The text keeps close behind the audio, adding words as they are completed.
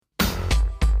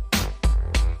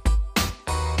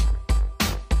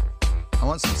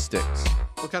want some sticks.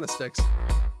 What kind of sticks?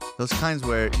 Those kinds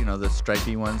where, the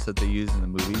stripy ones that they use in the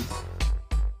movies.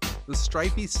 The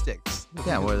stripy sticks.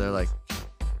 Yeah, where they're like,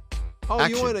 oh,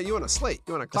 action. you want a slate.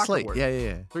 You want a a clock slate. word.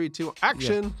 Yeah. 3, 2,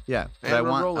 action. Yeah. But And I we're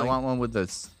want rolling. one with the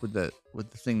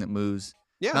thing that moves.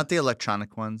 Yeah. Not the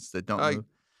electronic ones that don't move.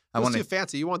 I What's want too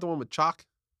fancy? You want the one with chalk?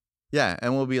 Yeah,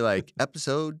 and we'll be like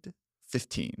episode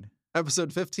 15.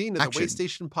 Episode 15 of Action. the Way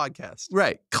Station podcast.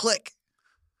 Right. Click.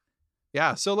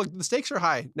 Yeah. So look, the stakes are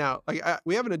high now.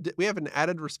 We have an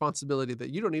added responsibility that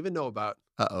you don't even know about.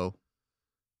 Uh-oh.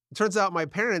 It turns out my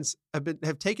parents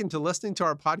have taken to listening to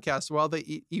our podcast while they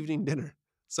eat evening dinner.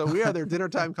 So we are their dinner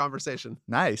time conversation.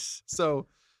 Nice. So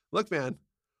look, man,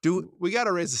 we got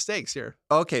to raise the stakes here.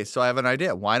 Okay, so I have an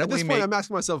idea. Why don't At this we point, make... I'm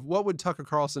asking myself, what would Tucker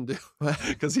Carlson do?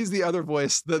 Because he's the other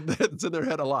voice that's in their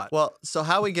head a lot. Well, so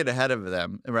how we get ahead of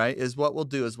them, right, is what we'll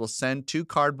do is we'll send 2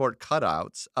 cardboard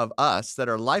cutouts of us that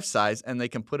are life-size, and they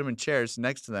can put them in chairs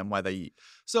next to them while they eat.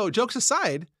 So jokes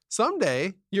aside,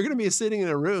 someday you're going to be sitting in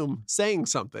a room saying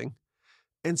something,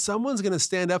 and someone's going to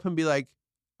stand up and be like,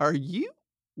 "Are you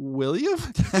William?"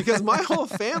 Because my whole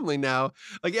family now,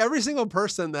 like every single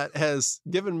person that has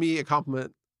given me a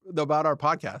compliment about our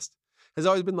podcast has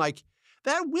always been like,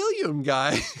 "That William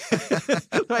guy."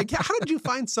 Like, how did you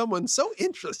find someone so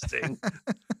interesting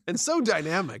and so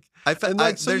dynamic?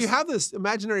 So you have this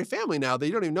imaginary family now that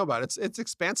you don't even know about. It's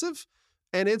expansive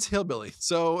and it's hillbilly.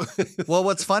 So Well,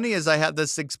 what's funny is I had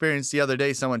this experience the other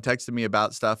day. Someone texted me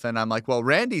about stuff, and I'm like, well,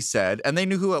 Randy said, and they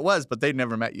knew who it was, but they'd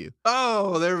never met you.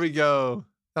 oh, there we go.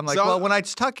 I'm like, So- well, when I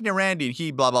was talking to Randy,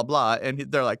 he blah, blah, blah, and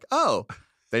they're like, oh,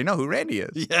 they know who Randy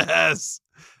is. Yes.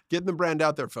 Getting the brand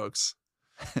out there, folks.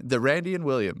 The Randy and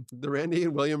William. The Randy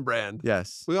and William brand.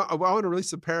 Yes. I want to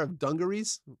release a pair of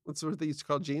dungarees. What's what they used to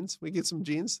call jeans? We get some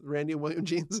jeans, Randy and William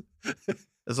jeans.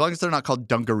 As long as they're not called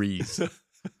dungarees.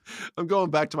 I'm going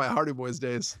back to my Hardy Boys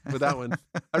days with that one.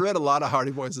 I read a lot of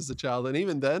Hardy Boys as a child, and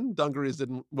even then, dungarees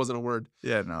wasn't a word.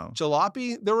 Yeah, no.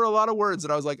 Jalopy, there were a lot of words that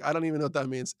I was like, I don't even know what that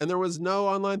means. And there was no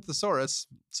online thesaurus,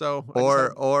 so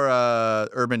Or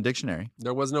Urban Dictionary.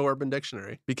 there was no Urban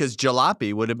Dictionary. Because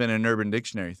jalopy would have been an Urban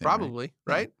Dictionary thing. right? Probably,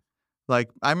 right?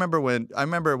 Like I remember when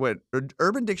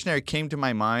Urban Dictionary came to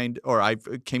my mind, or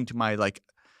came to my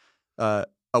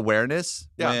awareness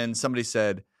when somebody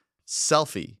said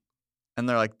selfie, and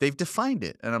they're like, they've defined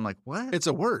it, and I'm like, what? It's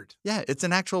a word. Yeah, it's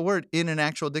an actual word in an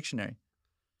actual dictionary.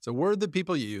 It's a word that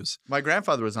people use. My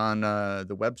grandfather was on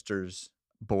the Webster's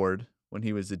board when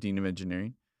he was the dean of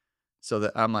engineering. So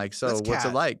that I'm like, so That's what's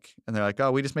cat. it like? And they're like,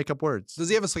 oh, we just make up words. Does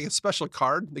he have a special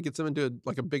card that gets him into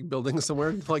a big building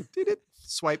somewhere? Like,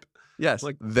 swipe. Yes,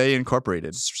 Like- they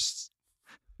incorporated.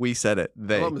 We said it.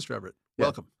 They. Hello, Mr. Everett. Yeah.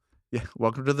 Welcome. Yeah,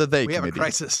 welcome to the They We have a Committee.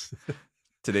 crisis.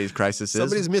 Today's crisis is,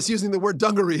 Somebody's misusing the word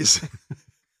dungarees.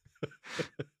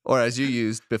 or as you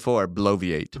used before,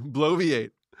 bloviate. Bloviate.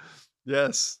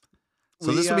 Yes.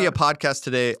 So this will be a podcast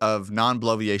today of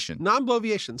non-bloviation.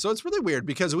 Non-bloviation. So it's really weird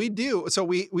because we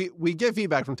get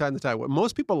feedback from time to time. What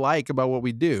most people like about what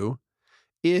we do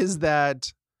is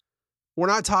that we're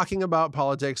not talking about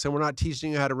politics and we're not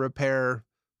teaching you how to repair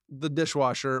the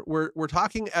dishwasher. We're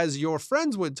talking as your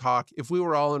friends would talk if we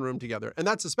were all in a room together. And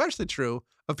that's especially true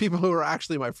of people who are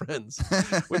actually my friends,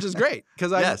 which is great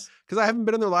because I haven't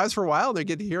been in their lives for a while and they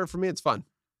get to hear it from me. It's fun.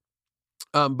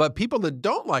 But people that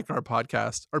don't like our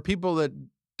podcast are people that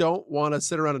don't want to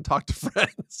sit around and talk to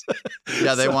friends.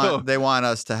 Yeah, they want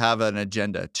us to have an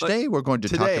agenda. Today we're going to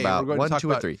talk about 1,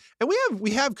 2, or 3. And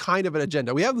we have kind of an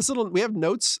agenda. We have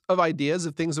notes of ideas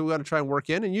of things that we got to try and work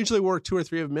in, and usually work 2 or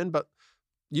 3 of them in. But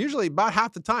usually about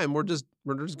half the time we're just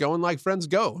going like friends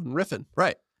go and riffing.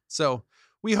 Right. So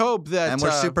we hope that, and we're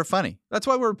super funny. That's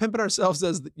why we're pimping ourselves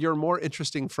as your more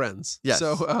interesting friends. Yes.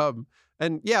 So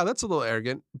and yeah, that's a little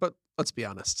arrogant, but let's be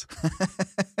honest.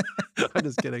 I'm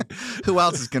just kidding. Who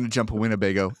else is going to jump a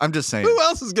Winnebago? I'm just saying. Who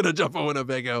else is going to jump a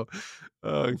Winnebago?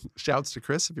 Shouts to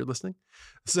Chris if you're listening.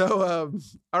 So,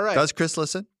 all right. Does Chris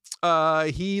listen?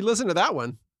 He listened to that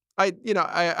one. I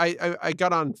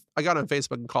got on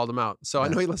Facebook and called him out. So I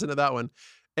know he listened to that one.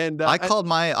 And I called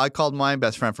my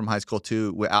best friend from high school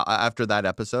too after that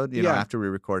episode. After we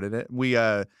recorded it, we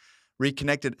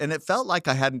reconnected, and it felt like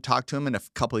I hadn't talked to him in a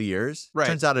couple of years. Right.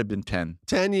 Turns out it'd been 10.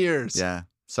 10 years. Yeah.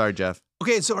 Sorry, Jeff.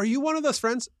 Okay, so are you one of those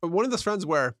friends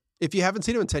where if you haven't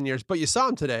seen him in 10 years, but you saw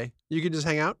him today, you could just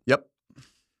hang out? Yep.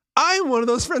 I'm one of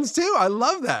those friends too. I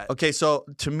love that. Okay, so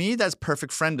to me, that's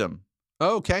perfect friendom.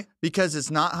 Oh, okay. Because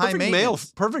it's not high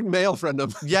maintenance. Perfect male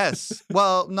friendom. Yes.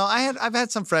 Well, no, I've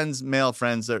had some male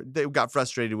friends that they got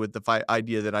frustrated with the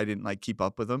idea that I didn't keep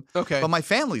up with them. Okay. But my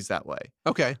family's that way.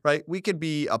 Okay. Right? We could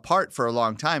be apart for a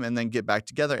long time and then get back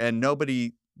together, and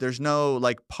nobody There's no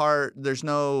there's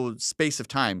no space of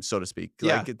time, so to speak.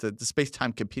 Yeah. Like the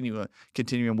space-time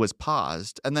continuum was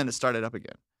paused and then it started up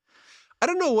again. I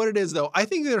don't know what it is though. I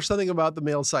think there's something about the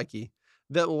male psyche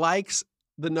that likes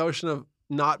the notion of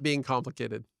not being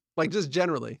complicated. Like just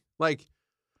generally. Like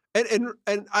and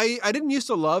I didn't used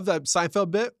to love that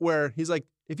Seinfeld bit where he's like,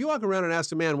 if you walk around and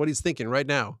ask a man what he's thinking right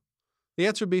now, the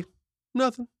answer would be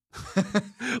nothing.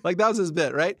 Like that was his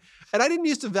bit, right? And I didn't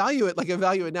used to value it like I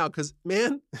value it now because,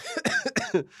 man,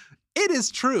 it is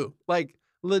true. Like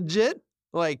legit,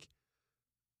 like,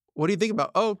 what do you think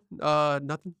about? Oh,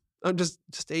 nothing. I'm just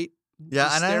ate. Yeah,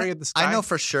 just and staring at the sky. I know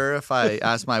for sure if I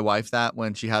ask my wife that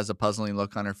when she has a puzzling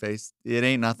look on her face, it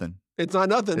ain't nothing. It's not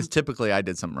nothing. It's typically I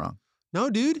did something wrong. No,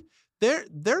 dude.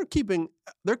 They're keeping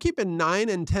 9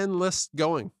 and 10 lists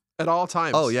going at all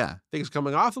times. Oh yeah, things are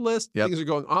coming off the list. Yep. Things are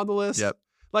going on the list. Yep.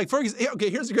 Like okay,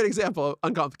 here's a great example of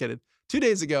uncomplicated. 2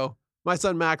 days ago, my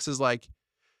son Max is like,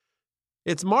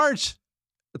 it's March.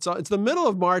 It's the middle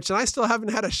of March, and I still haven't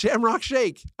had a Shamrock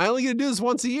shake. I only get to do this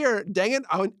once a year. Dang it!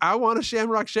 I want a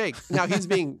Shamrock shake. Now he's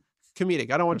being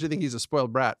comedic. I don't want you to think he's a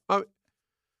spoiled brat.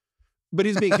 But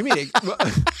he's being comedic.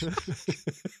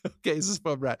 Okay, he's a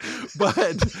spoiled brat.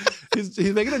 But he's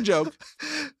making a joke.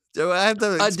 So I have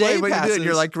to explain what you're doing.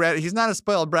 You're like, he's not a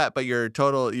spoiled brat, but your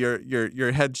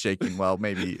head shaking. Well,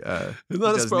 maybe he's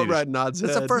not a spoiled brat. Nods head.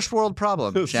 It's a first world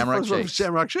problem. Shamrock shake.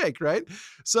 Shamrock shake, right?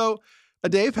 So a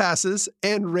day passes,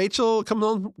 and Rachel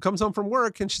comes home from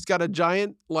work, and she's got a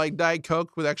giant like Diet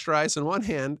Coke with extra ice in one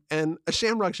hand and a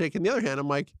Shamrock shake in the other hand. I'm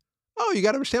like, oh, you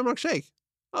got a Shamrock shake?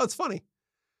 Oh, it's funny.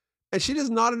 And she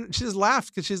just nodded. She just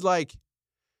laughed because she's like,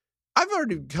 I've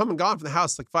already come and gone from the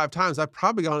house like 5 times. I've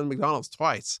probably gone to McDonald's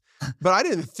twice. But I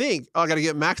didn't think, I got to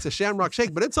get Max a Shamrock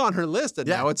shake. But it's on her list, and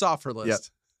now it's off her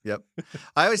list. Yep.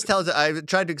 I always I've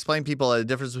tried to explain to people the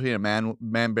difference between a man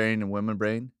brain and woman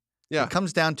brain. Yeah. It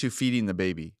comes down to feeding the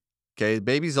baby. Okay? The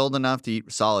baby's old enough to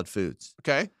eat solid foods.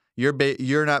 Okay. You're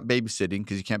not babysitting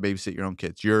because you can't babysit your own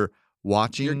kids. You're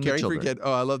watching You're caring children. for your kid.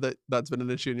 Oh, I love that. That's been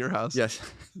an issue in your house. Yes.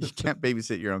 You can't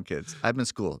babysit your own kids. I've been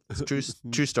schooled. It's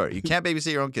true story. You can't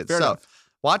babysit your own kids. Fair enough.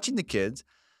 Watching the kids,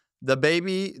 the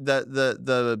baby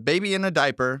in a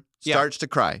diaper starts to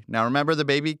cry. Now remember, the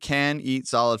baby can eat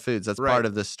solid foods. That's part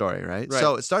of this story, right?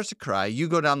 So it starts to cry. You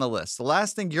go down the list. The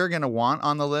last thing you're going to want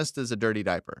on the list is a dirty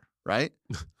diaper, right?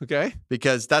 Okay.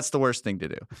 Because that's the worst thing to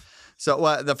do.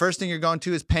 So the first thing you're going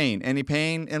to is pain. Any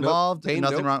pain involved? Nope.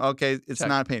 Nothing wrong. Okay, it's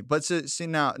not pain. But see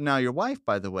now your wife,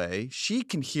 by the way, she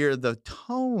can hear the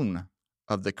tone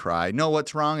of the cry, know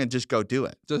what's wrong, and just go do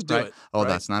it. Just do it. Oh,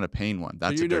 that's not a pain one.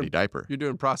 That's a dirty diaper. You're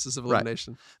doing process of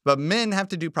elimination. Right. But men have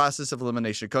to do process of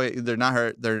elimination. They're not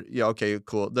hurt. They're okay,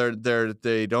 cool.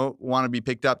 They don't want to be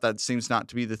picked up. That seems not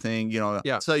to be the thing.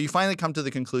 Yeah. So you finally come to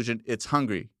the conclusion it's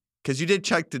hungry because you did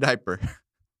check the diaper.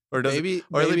 Or baby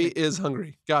is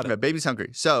hungry. Got it. Yeah, baby's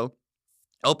hungry. So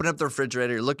open up the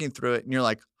refrigerator, you're looking through it, and you're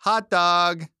like, hot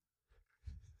dog.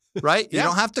 Right? You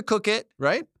don't have to cook it.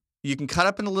 Right? You can cut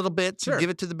up in a little bit, give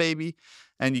it to the baby,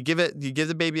 and you give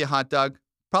the baby a hot dog.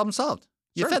 Problem solved.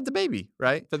 You fed the baby,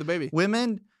 right? Fed the baby.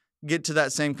 Women get to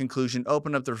that same conclusion,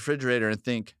 open up the refrigerator and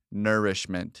think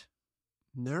nourishment.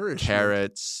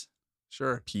 Carrots.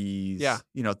 Sure. Peas. Yeah.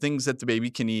 Things that the baby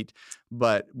can eat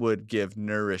but would give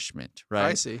nourishment, right?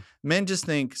 I see. Men just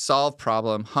think solve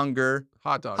problem, hunger.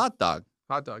 Hot dog. Hot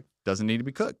dog. Doesn't need to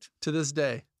be cooked. To this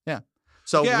day. Yeah.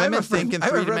 So women think in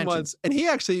 3 dimensions. Once, and he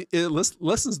actually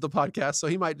listens to the podcast, so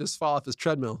he might just fall off his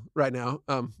treadmill right now.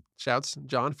 Shouts,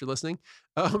 John, if you're listening.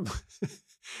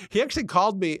 He actually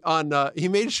called me on, he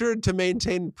made sure to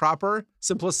maintain proper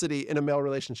simplicity in a male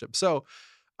relationship. So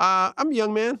I'm a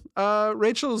young man.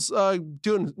 Rachel's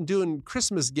doing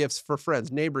Christmas gifts for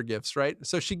friends, neighbor gifts, right?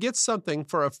 So she gets something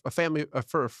for a family,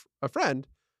 for a friend,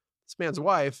 this man's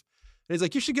wife. And he's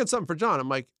like, you should get something for John. I'm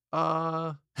like,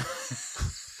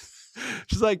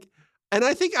 She's like, and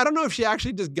I don't know if she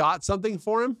actually just got something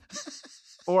for him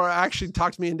or actually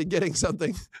talked me into getting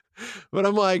something, but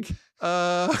I'm like,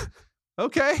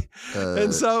 okay.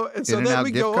 And so then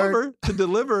we go over to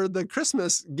deliver the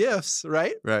Christmas gifts,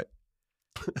 right? Right.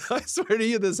 I swear to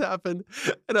you, this happened,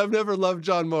 and I've never loved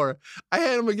John more. I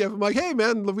hand him a gift. I'm like, hey,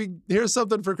 man, here's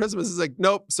something for Christmas. He's like,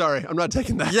 nope, sorry, I'm not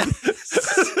taking that.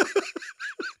 Yes.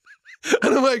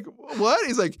 And I'm like, what?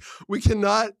 He's like, we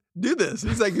cannot do this.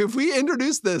 He's like, if we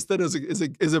introduce this, then is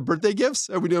it birthday gifts?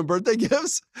 Are we doing birthday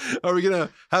gifts? Are we gonna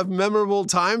have memorable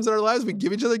times in our lives? We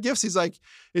give each other gifts. He's like,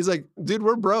 dude,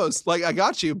 we're bros. Like, I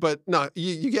got you, but no,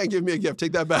 you can't give me a gift.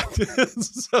 Take that back.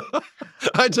 So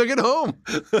I took it home.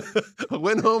 I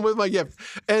went home with my gift.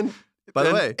 And by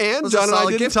the way, and John and I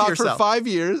didn't talk for 5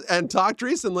 years and talked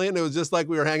recently, and it was just like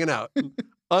we were hanging out.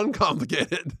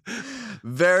 Uncomplicated.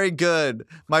 Very good.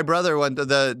 My brother went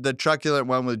the truculent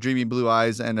one with dreamy blue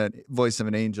eyes and a voice of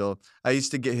an angel. I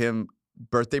used to get him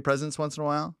birthday presents once in a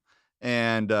while,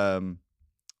 and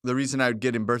the reason I would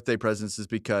get him birthday presents is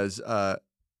because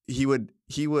he would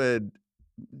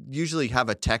usually have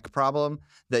a tech problem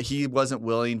that he wasn't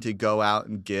willing to go out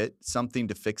and get something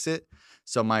to fix it.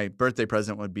 So my birthday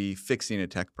present would be fixing a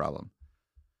tech problem.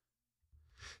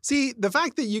 See, the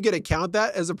fact that you get to count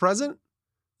that as a present,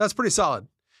 that's pretty solid.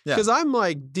 Yeah. Because I'm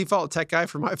like default tech guy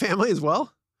for my family as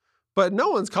well. But no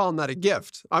one's calling that a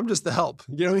gift. I'm just the help.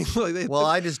 You know what I mean?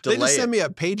 I just delay it. They just send me a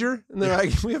pager, and they're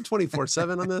like, we have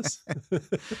 24/7 on this.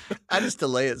 I just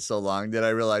delay it so long that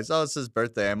I realize, it's his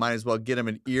birthday. I might as well get him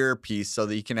an earpiece so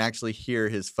that he can actually hear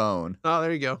his phone. Oh,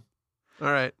 there you go.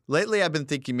 All right. Lately, I've been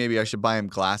thinking maybe I should buy him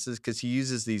glasses because he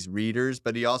uses these readers,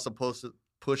 but he also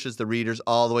pushes the readers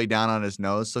all the way down on his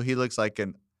nose, so he looks like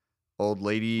an old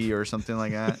lady or something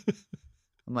like that.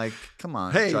 I'm like, come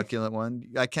on, truculent one.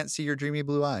 I can't see your dreamy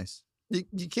blue eyes.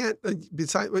 You can't.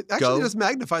 Actually, it just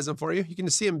magnifies them for you. You can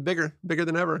just see them bigger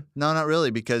than ever. No, not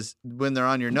really, because when they're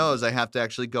on your nose, I have to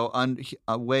actually go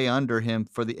way under him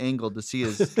for the angle to see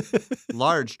his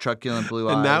large truculent blue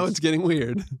eyes. And now it's getting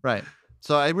weird. Right.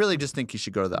 So I really just think he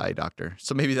should go to the eye doctor.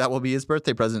 So maybe that will be his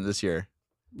birthday present this year.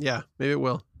 Yeah, maybe it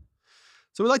will.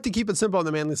 So we like to keep it simple on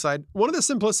the manly side. One of the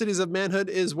simplicities of manhood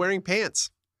is wearing pants.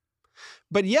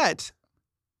 But yet,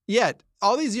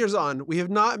 all these years on, we have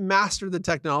not mastered the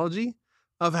technology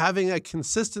of having a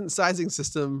consistent sizing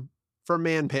system for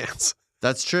man pants.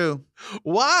 That's true.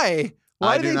 Why?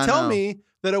 Why do they tell me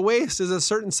that a waist is a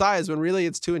certain size when really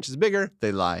it's 2 inches bigger?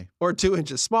 They lie. Or 2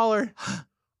 inches smaller.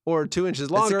 Or 2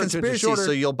 inches longer, it's a conspiracy, 2 inches shorter.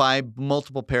 So you'll buy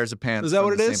multiple pairs of pants. Is that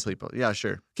what it is? Same people. Yeah,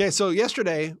 sure. Okay, so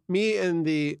yesterday, me and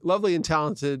the lovely and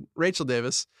talented Rachel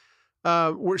Davis,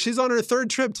 she's on her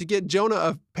third trip to get Jonah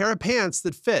a pair of pants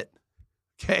that fit.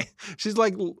 Okay, she's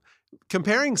like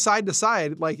comparing side to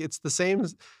side, like it's the same.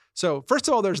 So first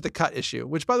of all, there's the cut issue,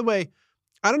 which, by the way,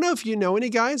 I don't know if you know any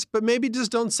guys, but maybe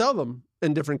just don't sell them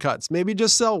in different cuts. Maybe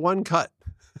just sell one cut.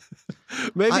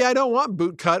 Maybe I don't want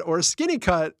boot cut or skinny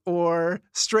cut or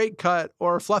straight cut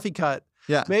or fluffy cut.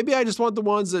 Yeah. Maybe I just want the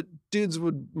ones that dudes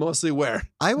would mostly wear.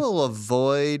 I will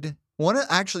avoid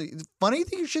funny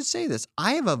thing you should say this.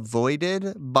 I have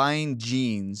avoided buying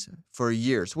jeans for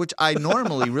years, which I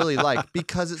normally really like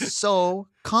because it's so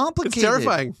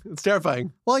complicated. It's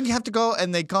terrifying. Well, and you have to go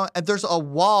and there's a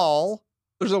wall.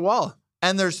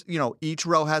 And there's, each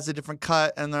row has a different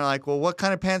cut, and they're like, well, what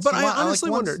kind of pants do you want? But I honestly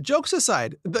wonder, jokes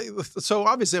aside, so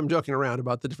obviously I'm joking around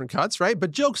about the different cuts, right? But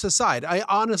jokes aside, I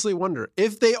honestly wonder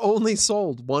if they only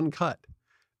sold one cut,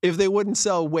 if they wouldn't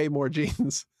sell way more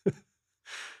jeans.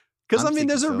 Because,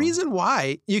 there's a reason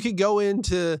why you could go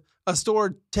into a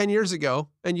store 10 years ago,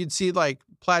 and you'd see, like,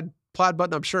 plaid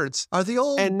button-up shirts.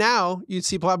 And now you'd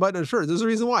see plaid button-up shirts. There's a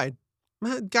reason why.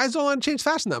 Man, guys don't want to change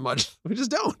fashion that much. We just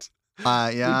don't.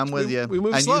 I'm with you. We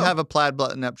move and slow. You have a plaid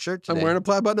button-up shirt today. I'm wearing a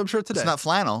plaid button-up shirt today. It's not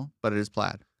flannel, but it is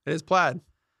plaid. It is plaid.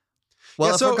 Well,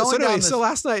 yeah, so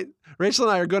last night, Rachel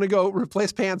and I are going to go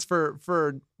replace pants for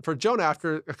Jonah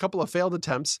after a couple of failed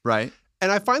attempts. Right.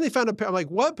 And I finally found a pair. I'm like,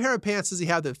 what pair of pants does he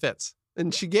have that fits?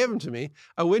 And she gave them to me.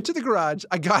 I went to the garage.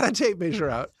 I got a tape measure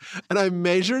out, and I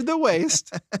measured the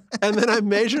waist, and then I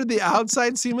measured the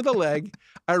outside seam of the leg.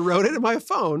 I wrote it in my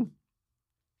phone.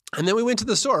 And then we went to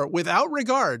the store without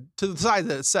regard to the size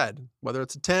that it said, whether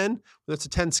it's a 10, whether it's a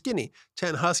 10 skinny,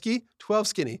 10 husky, 12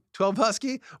 skinny, 12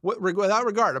 husky, without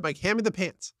regard. I'm like, hand me the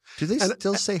pants. Do they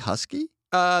still say husky?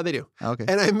 They do. Okay.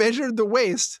 And I measured the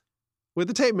waist with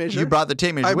the tape measure. You brought the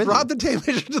tape measure with you? I brought the tape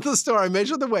measure to the store. I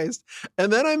measured the waist,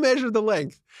 and then I measured the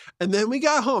length. And then we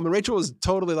got home, and Rachel was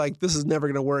totally like, this is never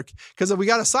going to work. Because we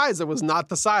got a size that was not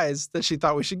the size that she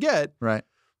thought we should get. Right.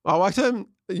 I walked in,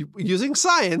 using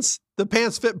science, the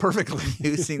pants fit perfectly.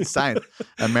 Using science,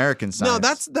 American science.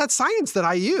 No, that's science that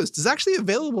I used. It's actually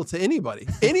available to anybody.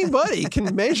 Anybody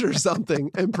can measure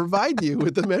something and provide you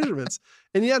with the measurements.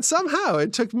 And yet somehow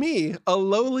it took me, a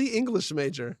lowly English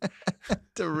major,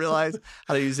 to realize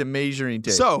how to use a measuring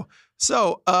tape.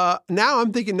 So now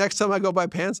I'm thinking next time I go buy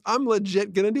pants, I'm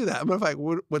legit going to do that. I'm going to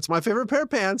like, what's my favorite pair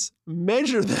of pants?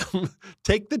 Measure them.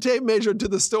 Take the tape measure to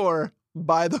the store.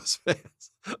 Buy those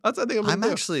pants. That's I think I'm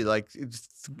actually like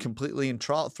completely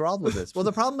enthralled with this. Well,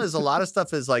 the problem is a lot of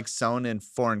stuff is like sewn in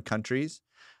foreign countries.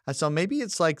 So maybe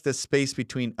it's like the space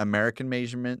between American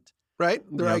measurement. Right.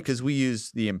 Because we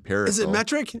use the empirical. Is it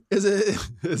metric? Is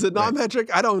it non-metric?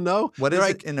 Right. I don't know. What is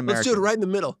it in America? Let's do it right in the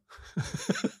middle.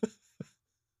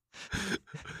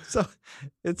 So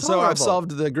it's so horrible. I've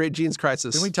solved the great jeans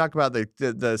crisis. Then we talk about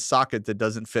the socket that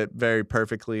doesn't fit very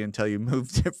perfectly until you move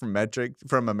it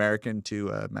from American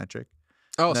to metric.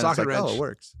 Oh, socket wrench. Oh, it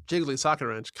works. Jiggly socket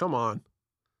wrench. Come on.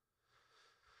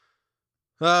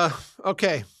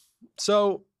 Okay.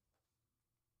 So,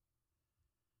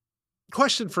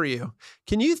 question for you.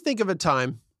 Can you think of a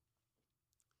time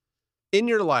in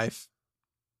your life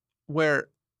where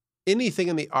anything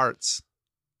in the arts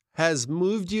has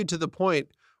moved you to the point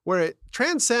where it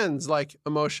transcends like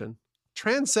emotion,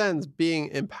 transcends being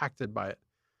impacted by it,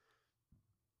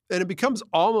 and it becomes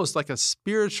almost like a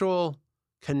spiritual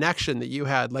connection that you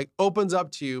had, like opens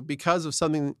up to you because of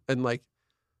something in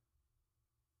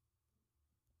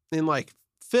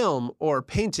film or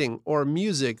painting or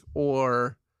music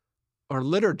or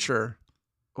literature?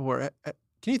 Or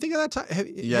can you think of that time?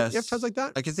 Yes. You have times like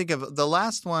that? I can think of the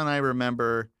last one I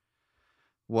remember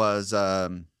was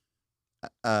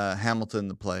Hamilton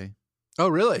the play. Oh,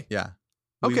 really? Yeah.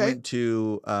 Okay. We went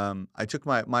to I took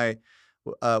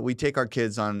we take our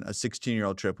kids on a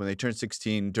 16-year-old trip. When they turn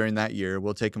 16 during that year,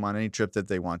 we'll take them on any trip that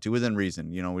they want to within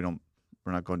reason. You know,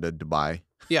 we're not going to Dubai.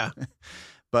 Yeah.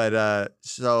 But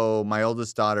so my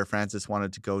oldest daughter, Frances,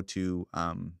 wanted to go to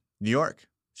New York.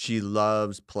 She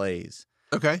loves plays.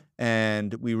 Okay.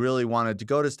 And we really wanted to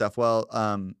go to stuff. Well,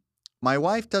 my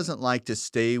wife doesn't like to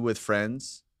stay with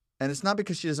friends. And it's not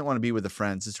because she doesn't want to be with the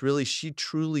friends. It's really she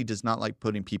truly does not like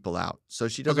putting people out. So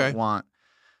she doesn't want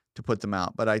to put them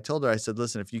out. But I told her, I said,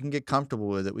 listen, if you can get comfortable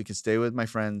with it, we can stay with my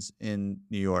friends in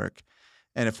New York.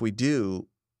 And if we do,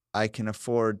 I can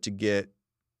afford to get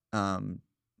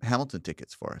Hamilton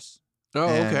tickets for us. Oh,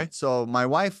 okay. So my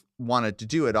wife wanted to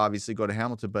do it, obviously go to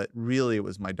Hamilton, but really it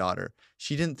was my daughter.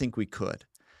 She didn't think we could.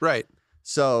 Right.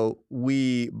 So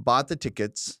we bought the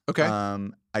tickets. Okay.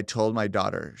 I told my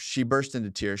daughter. She burst into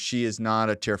tears. She is not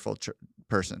a tearful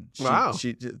person. Wow.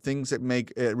 She things that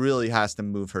make it really has to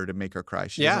move her to make her cry.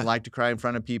 She doesn't like to cry in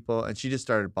front of people, and she just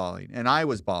started bawling. And I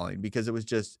was bawling because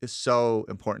it's so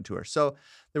important to her. So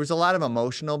there was a lot of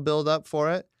emotional buildup for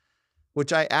it,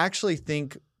 which I actually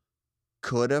think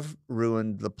could have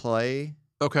ruined the play.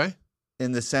 Okay.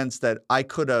 In the sense that I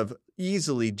could have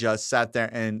easily just sat there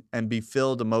and be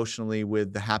filled emotionally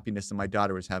with the happiness that my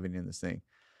daughter was having in this thing.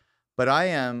 But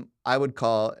I would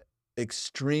call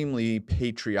extremely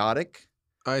patriotic.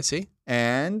 I see.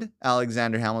 And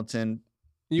Alexander Hamilton.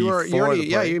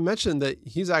 You mentioned that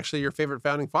he's actually your favorite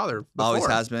founding father before. Always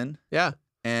has been. Yeah.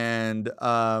 And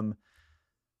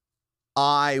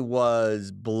I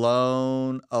was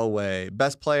blown away.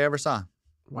 Best play I ever saw.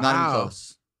 Wow. Not even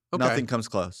close. Okay. Nothing comes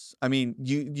close. I mean,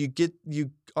 you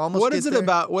almost. What is it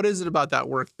about that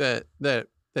work that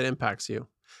impacts you?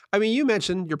 I mean, you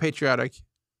mentioned you're patriotic,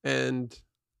 and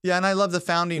and I love the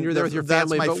founding. And you're there with your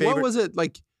family. That's my favorite. What was it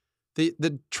like?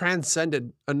 The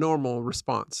transcended a normal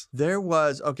response. There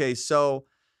was so.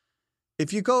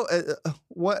 If you go,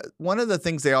 one of the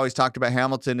things they always talked about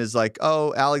Hamilton is like,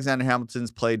 oh, Alexander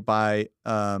Hamilton's played by,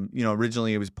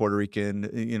 originally he was Puerto Rican.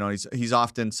 He's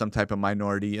often some type of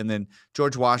minority, and then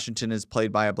George Washington is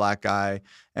played by a black guy,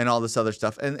 and all this other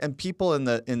stuff. And people in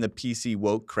the PC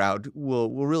woke crowd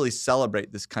will really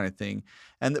celebrate this kind of thing,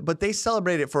 but they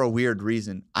celebrate it for a weird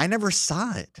reason. I never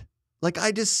saw it. Like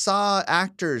I just saw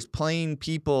actors playing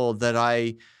people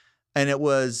and it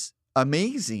was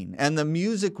amazing. And the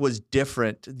music was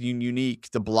different, unique.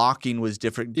 The blocking was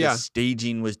different. The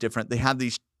staging was different. They had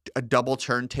a double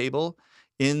turntable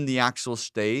in the actual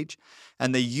stage,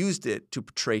 and they used it to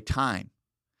portray time.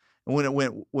 And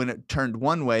when it turned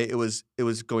one way, it was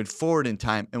going forward in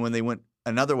time. And when they went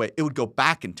another way, it would go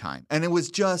back in time. And it was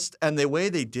and the way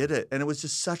they did it, and it was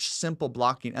just such simple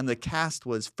blocking. And the cast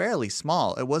was fairly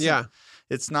small. It wasn't,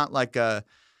 it's not like a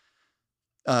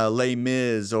Les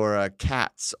Mis or a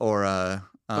Cats or a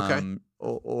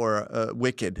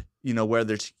Wicked, where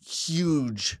there's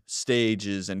huge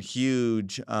stages and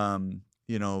huge,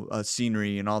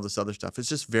 scenery and all this other stuff. It's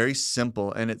just very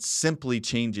simple, and it simply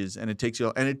changes, and it takes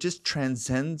you, and it just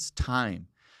transcends time.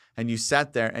 And you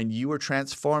sat there, and you were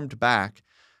transformed back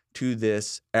to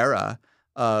this era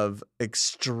of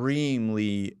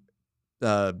extremely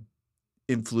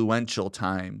influential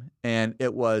time. And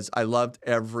I loved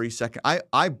every second.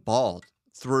 I bawled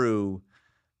through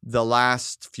the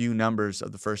last few numbers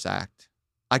of the first act.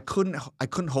 I couldn't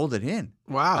hold it in.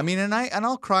 Wow. I mean, and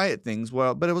I'll cry at things,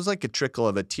 but it was like a trickle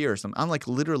of a tear or something. I'm like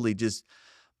literally just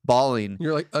bawling.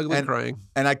 You're like ugly crying.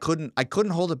 And I couldn't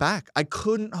hold it back. I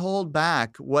couldn't hold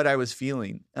back what I was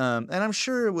feeling. And I'm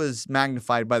sure it was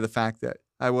magnified by the fact that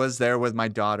I was there with my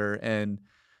daughter.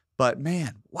 But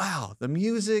man, wow, the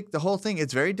music, the whole thing,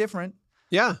 it's very different.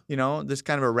 Yeah. There's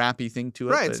kind of a rappy thing to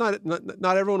it. Right. It's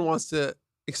not everyone wants to.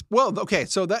 Well, okay.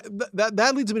 So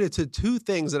that leads me to two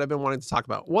things that I've been wanting to talk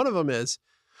about. One of them is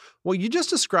what you just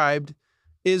described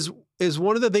is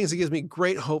one of the things that gives me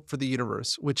great hope for the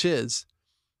universe, which is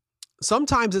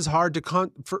sometimes it's hard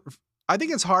I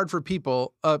think it's hard for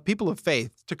people of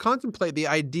faith to contemplate the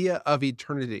idea of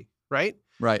eternity, right?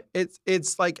 Right.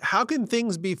 It's like, how can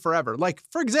things be forever? Like,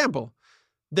 for example,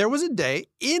 there was a day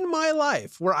in my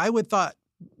life where I would thought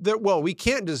that, well, we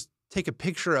can't just take a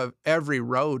picture of every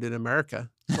road in America.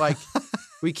 Like,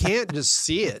 we can't just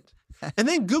see it. And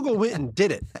then Google went and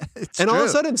did it. And all of a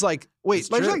sudden it's like, wait,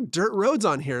 there's like dirt roads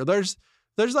on here. There's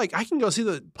like, I can go see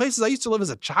the places I used to live as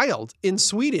a child in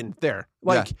Sweden there.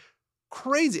 Like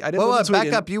crazy. I didn't live in Sweden.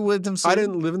 Back up. You lived in Sweden? I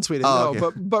didn't live in Sweden. No,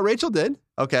 okay. but Rachel did.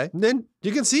 Okay. And then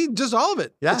you can see just all of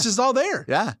it. Yeah. It's just all there.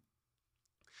 Yeah.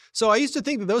 So I used to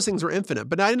think that those things were infinite,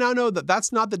 but I now know that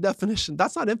that's not the definition.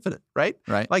 That's not infinite, right?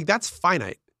 Right. Like that's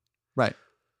finite. Right.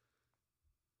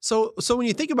 So when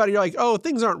you think about it, you're like, oh,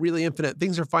 things aren't really infinite.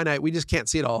 Things are finite. We just can't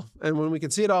see it all. And when we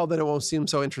can see it all, then it won't seem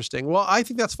so interesting. Well, I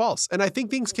think that's false. And I think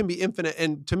things can be infinite.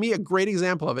 And to me, a great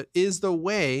example of it is the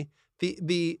way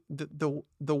the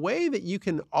way that you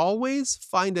can always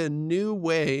find a new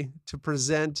way to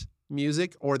present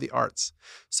music or the arts.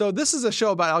 So this is a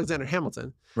show about Alexander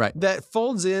Hamilton, right? That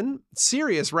folds in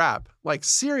serious rap, like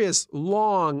serious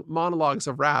long monologues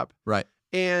of rap, right?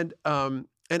 And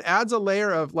adds a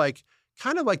layer of like,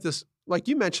 kind of like this, like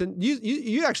you mentioned,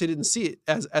 you actually didn't see it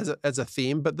as a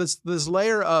theme, but this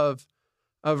layer of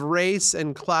race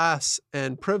and class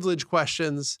and privilege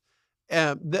questions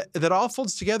that all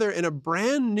folds together in a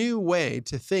brand new way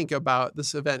to think about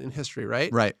this event in history,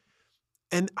 right? Right.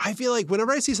 And I feel like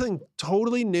whenever I see something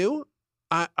totally new,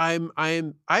 I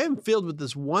am filled with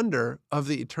this wonder of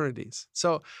the eternities.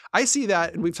 So I see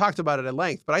that, and we've talked about it at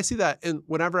length, but I see that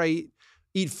whenever I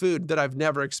eat food that I've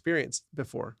never experienced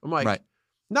before. I'm like, right.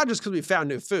 Not just because we found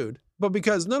new food, but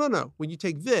because no. When you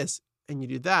take this and you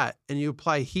do that and you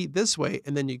apply heat this way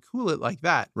and then you cool it like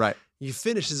that, right? You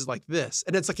finish it like this,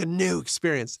 and it's like a new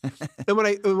experience. And when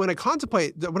I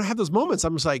contemplate, when I have those moments,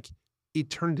 I'm just like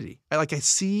eternity. I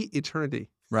see eternity,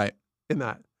 right, in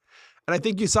that. And I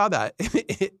think you saw that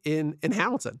in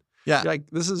Hamilton. Yeah, you're like,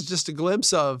 this is just a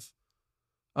glimpse of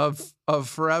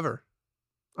forever.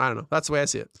 I don't know. That's the way I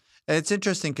see it. And it's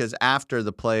interesting because after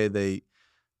the play, they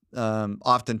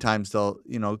oftentimes they'll,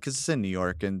 because it's in New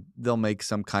York, and they'll make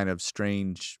some kind of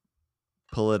strange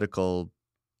political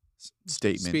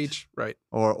statement, speech, right?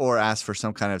 Or ask for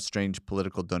some kind of strange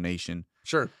political donation.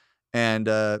 Sure. And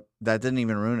that didn't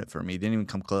even ruin it for me. It didn't even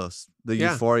come close. The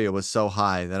euphoria was so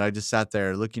high that I just sat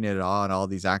there looking at it all and all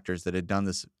these actors that had done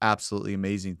this absolutely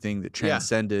amazing thing that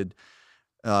transcended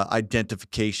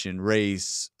identification,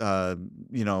 race,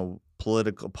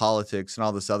 politics, and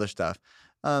all this other stuff.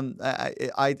 Did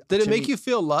it make you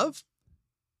feel love?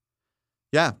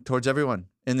 Yeah, towards everyone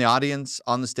in the audience,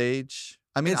 on the stage.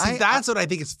 I mean, that's what I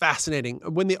think is fascinating.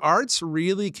 When the arts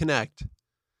really connect,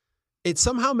 it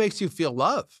somehow makes you feel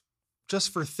love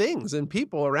just for things and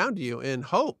people around you and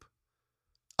hope.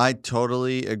 I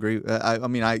totally agree.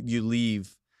 You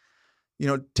leave,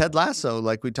 Ted Lasso,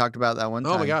 like we talked about that one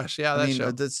time. Oh my gosh. Yeah.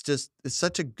 Show.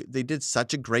 They did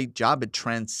such a great job. It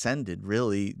transcended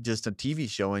really just a TV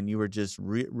show, and you were just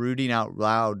rooting out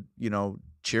loud,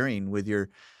 cheering with your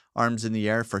arms in the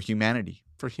air for humanity.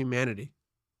 For humanity.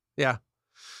 Yeah.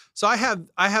 So I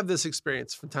have this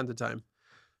experience from time to time.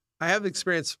 I have the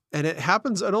experience, and it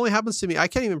only happens to me. I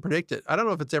can't even predict it. I don't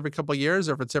know if it's every couple of years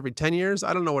or if it's every 10 years.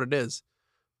 I don't know what it is.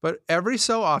 But every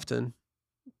so often,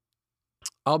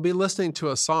 I'll be listening to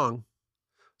a song.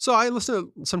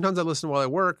 So sometimes I listen while I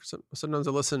work. Sometimes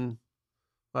I listen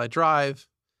while I drive.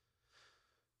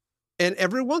 And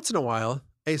every once in a while,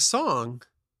 a song,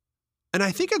 and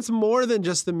I think it's more than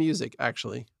just the music,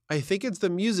 actually. I think it's the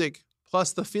music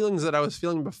plus the feelings that I was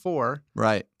feeling before.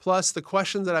 Right. Plus the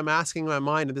questions that I'm asking in my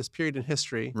mind at this period in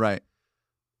history. Right.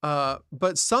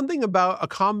 But something about a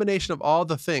combination of all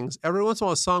the things, every once in a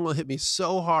while a song will hit me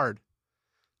so hard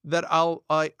that I'll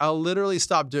literally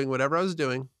stop doing whatever I was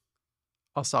doing.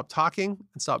 I'll stop talking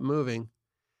and stop moving,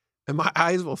 and my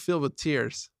eyes will fill with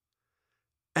tears.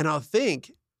 And I'll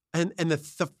think, and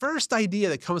the first idea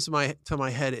that comes to my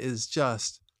head is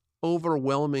just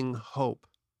overwhelming hope.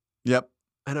 Yep.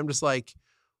 And I'm just like,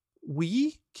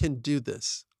 we can do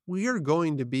this. We are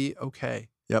going to be okay.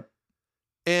 Yep.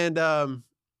 And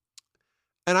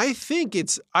I think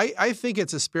it's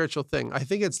a spiritual thing. I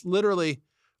think it's literally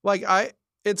like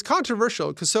it's controversial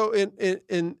because so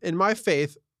in my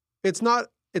faith, it's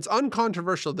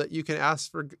uncontroversial that you can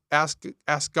ask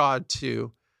God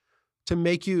to to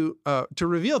make you, to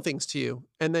reveal things to you,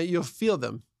 and then you'll feel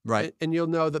them. Right. And you'll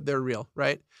know that they're real.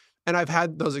 Right. And I've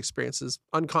had those experiences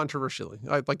uncontroversially.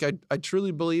 I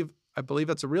truly believe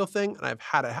that's a real thing, and I've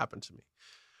had it happen to me.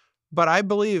 But I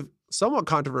believe, somewhat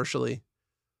controversially,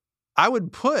 I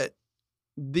would put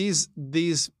these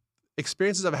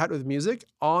experiences I've had with music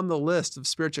on the list of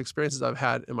spiritual experiences I've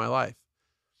had in my life.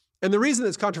 And the reason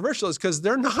it's controversial is because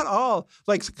they're not all,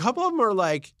 like, a couple of them are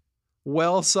like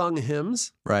well-sung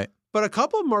hymns. Right. But a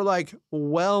couple of them are like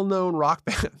well-known rock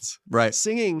bands. Right.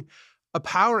 Singing a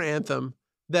power anthem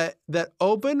that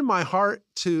opened my heart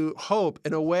to hope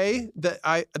in a way that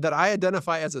I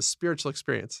identify as a spiritual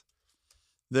experience.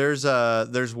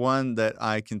 There's one that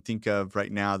I can think of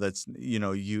right now that's, have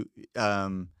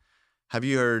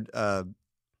you heard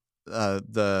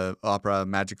the opera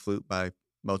Magic Flute by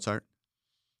Mozart?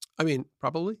 I mean,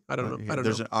 probably. I don't know.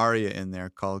 There's an aria in there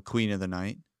called Queen of the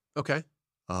Night. Okay.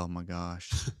 Oh my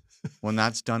gosh. When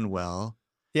that's done well,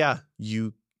 yeah,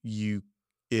 it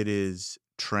is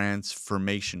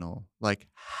transformational. Like,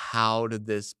 how did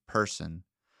this person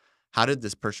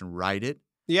write it?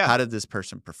 Yeah. How did this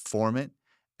person perform it?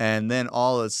 And then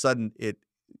all of a sudden,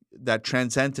 that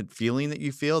transcendent feeling that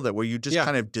you feel, that where you just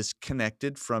kind of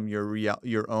disconnected from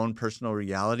your own personal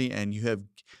reality, and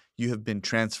you have been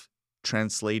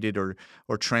translated or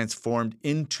transformed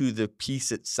into the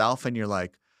piece itself, and you're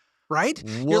like, right?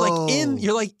 Whoa.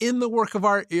 You're like in the work of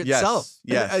art itself.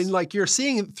 Yes. And like you're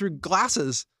seeing it through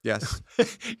glasses. Yes.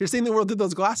 You're seeing the world through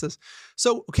those glasses.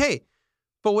 So, okay.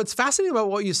 But what's fascinating about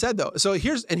what you said, though, so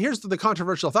here's the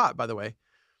controversial thought, by the way.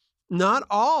 Not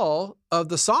all of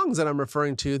the songs that I'm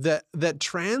referring to that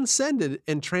transcended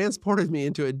and transported me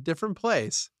into a different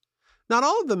place, not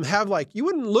all of them have, like, you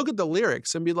wouldn't look at the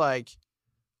lyrics and be like,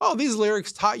 oh, these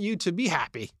lyrics taught you to be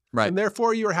happy. Right. And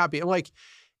therefore you were happy. I'm like,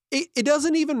 it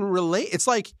doesn't even relate. It's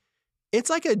like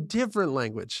a different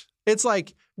language. It's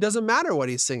like, it doesn't matter what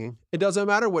he's singing. It doesn't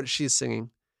matter what she's singing.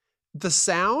 The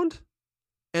sound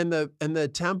and the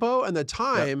tempo and the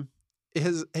time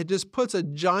it just puts a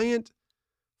giant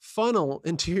funnel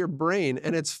into your brain,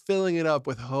 and it's filling it up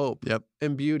with hope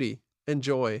and beauty and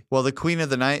joy. Well, the Queen of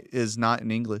the Night is not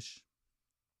in English.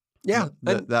 Yeah.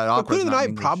 That opera. The Queen of the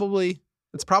Night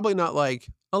it's probably not like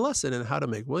a lesson in how to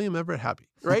make William Everett happy,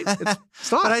 right?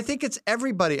 It's not. But I think it's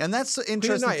everybody, and that's the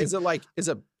interesting. Queen of the Night, is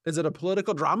it a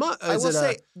political drama? I will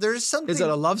say there's something. Is it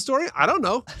a love story? I don't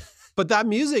know. But that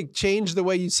music changed the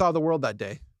way you saw the world that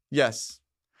day. Yes.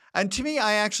 And to me,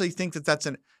 I actually think that's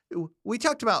we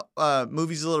talked about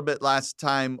movies a little bit last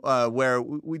time where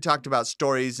we talked about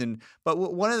stories, but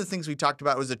one of the things we talked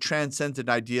about was a transcendent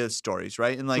idea of stories,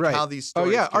 right? And like how these stories.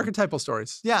 Oh yeah, archetypal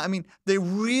stories. Yeah, I mean, they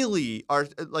really are,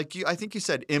 like I think you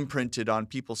said, imprinted on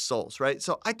people's souls, right?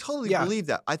 So I totally believe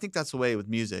that. I think that's the way with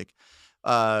music.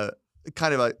 Kind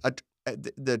of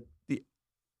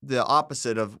the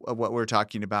opposite of what we're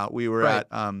talking about. We were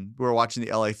we were watching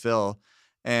the LA Phil,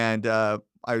 and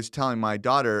I was telling my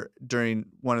daughter during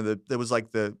one of it was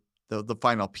like the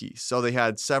final piece. So they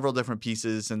had several different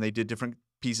pieces, and they did different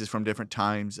pieces from different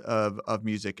times of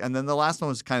music. And then the last one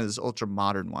was kind of this ultra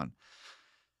modern one.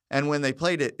 And when they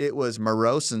played it, it was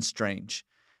morose and strange.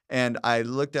 And I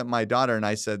looked at my daughter and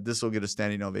I said, "This will get a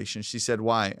standing ovation." She said,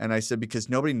 "Why?" And I said, "Because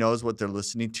nobody knows what they're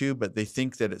listening to, but they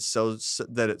think that it's so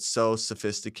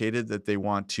sophisticated that they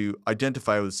want to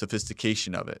identify with the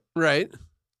sophistication of it." Right.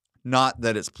 Not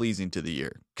that it's pleasing to the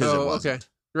ear, because it wasn't. Okay.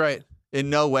 Right.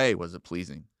 In no way was it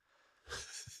pleasing.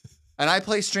 And I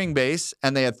play string bass,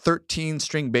 and they had 13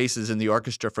 string basses in the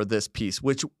orchestra for this piece,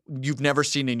 which you've never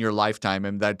seen in your lifetime,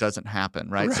 and that doesn't happen,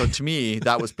 right? So to me,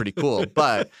 that was pretty cool.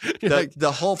 But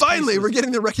the whole finally, we're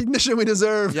getting the recognition we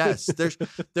deserve. Yes,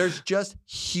 there's just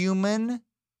humanity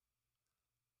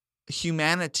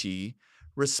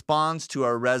responds to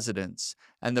our residents,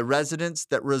 and the residents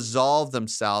that resolve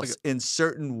themselves in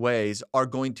certain ways are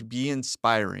going to be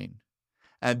inspiring.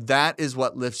 And that is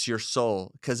what lifts your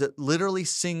soul, because it literally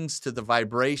sings to the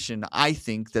vibration, I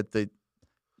think, that the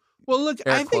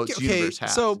universe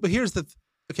has. So, but here's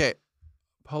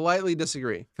politely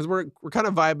disagree, because we're kind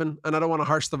of vibing, and I don't want to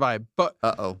harsh the vibe. But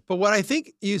But what I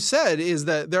think you said is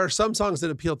that there are some songs that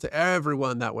appeal to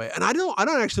everyone that way, and I don't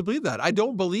actually believe that. I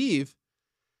don't believe,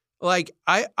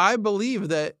 I believe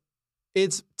that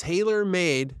it's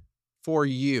tailor-made for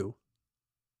you.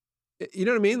 You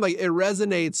know what I mean? Like, it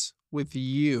resonates with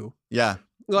you. Yeah.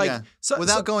 So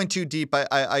without going too deep,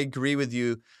 I agree with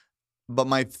you, but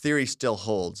my theory still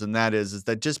holds, and that is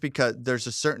that just because there's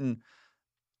a certain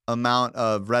amount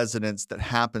of resonance that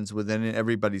happens within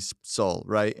everybody's soul,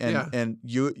 right? And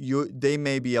they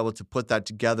may be able to put that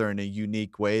together in a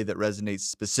unique way that resonates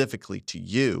specifically to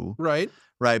you, right?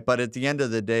 But at the end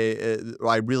of the day,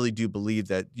 I really do believe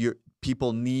that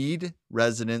people need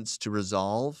resonance to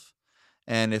resolve.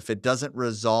 And if it doesn't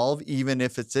resolve, even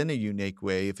if it's in a unique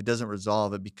way, if it doesn't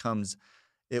resolve,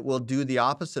 it will do the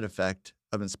opposite effect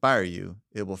of inspire you.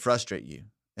 It will frustrate you.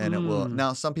 And it will.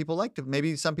 Now, some people like to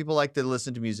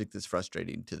listen to music that's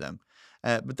frustrating to them.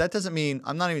 But that doesn't mean,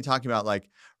 I'm not even talking about like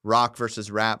rock versus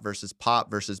rap versus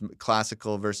pop versus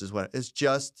classical versus what. It's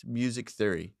just music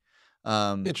theory.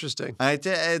 Interesting.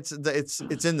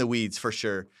 It's in the weeds for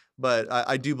sure. But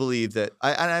I do believe that.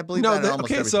 I believe that in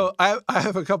almost everything. So I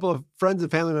have a couple of friends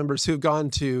and family members who've gone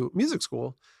to music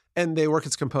school and they work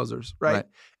as composers, right?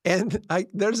 And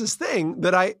there's this thing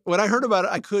that when I heard about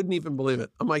it, I couldn't even believe it.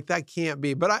 I'm like, that can't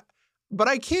be, but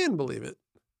I can believe it.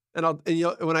 And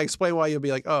when I explain why, you'll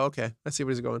be like, oh, okay, I see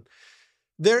where he's going.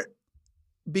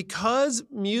 Because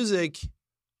music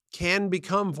can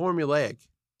become formulaic.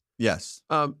 Yes.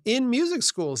 In music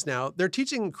schools now, they're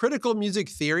teaching critical music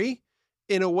theory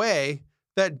in a way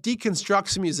that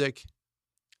deconstructs music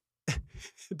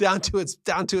down to its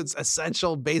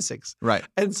essential basics. Right.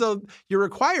 And so you're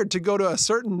required to go to a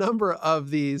certain number of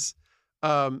these,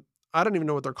 I don't even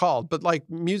know what they're called, but like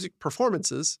music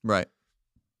performances. Right.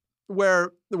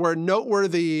 Where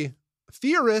noteworthy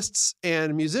theorists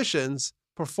and musicians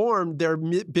perform their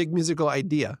big musical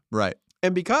idea. Right.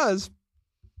 And because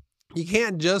you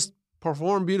can't just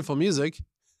perform beautiful music,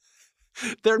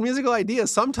 their musical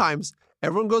ideas, sometimes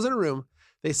everyone goes in a room,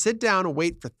 they sit down and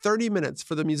wait for 30 minutes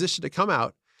for the musician to come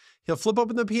out. He'll flip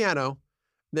open the piano,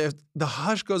 the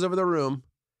hush goes over the room,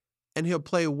 and he'll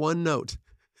play one note.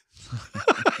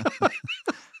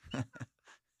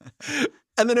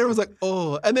 And then everyone's like,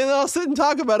 oh, and then they'll sit and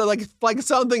talk about it like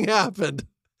something happened.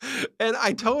 And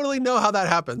I totally know how that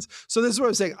happens. So this is what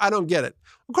I'm saying. I don't get it.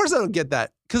 Of course I don't get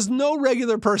that, because no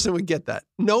regular person would get that.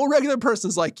 No regular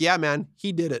person's like, yeah, man,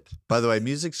 he did it. By the way,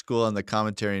 music school and the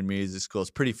commentary in music school is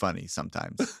pretty funny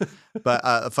sometimes. But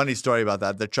a funny story about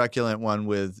that, the truculent one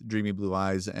with dreamy blue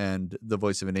eyes and the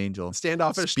voice of an angel.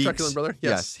 Standoffish truculent brother?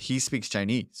 Yes. He speaks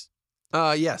Chinese.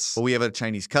 Yes. Well, we have a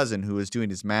Chinese cousin who is doing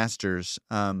his master's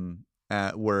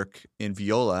at work in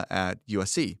viola at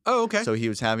USC. Oh, okay. So he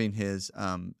was having his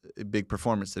big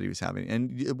performance that he was having.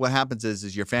 And what happens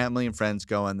is your family and friends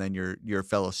go, and then your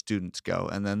fellow students go,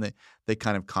 and then they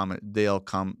kind of comment. They'll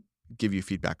come give you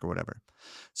feedback or whatever.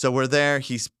 So we're there.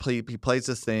 He plays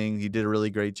this thing. He did a really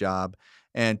great job.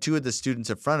 And two of the students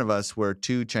in front of us were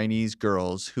two Chinese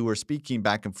girls who were speaking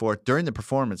back and forth during the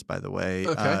performance, by the way.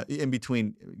 Okay. In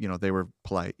between, they were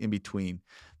polite in between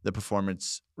the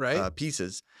performance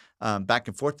pieces, back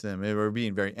and forth to them. They were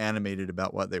being very animated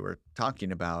about what they were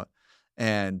talking about.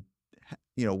 And,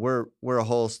 we're a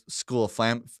whole school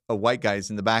of white guys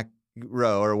in the back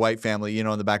row, or a white family,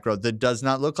 in the back row that does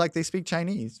not look like they speak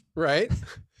Chinese. Right.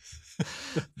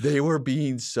 They were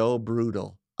being so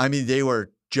brutal. I mean, they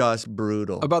were just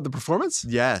brutal. About the performance?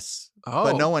 Yes. Oh.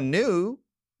 But no one knew,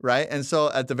 right? And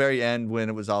so at the very end, when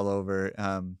it was all over,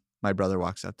 my brother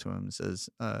walks up to him and says,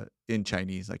 in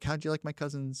Chinese, like, how'd you like my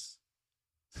cousin's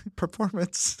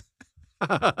performance?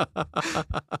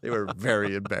 They were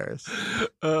very embarrassed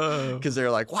because they were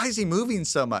like, why is he moving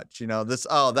so much?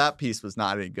 That piece was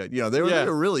not any good. They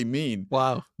were really mean.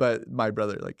 Wow. But my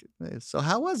brother, like, so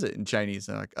how was it in Chinese?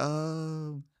 And they're like,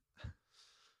 oh.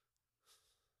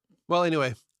 Well,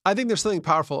 anyway, I think there's something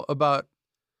powerful about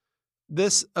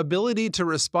this ability to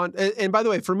respond. And by the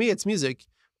way, for me, it's music,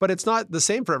 but it's not the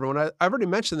same for everyone. I've already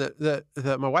mentioned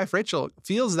that my wife, Rachel,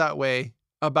 feels that way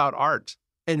about art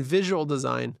and visual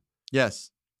design.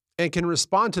 Yes. And can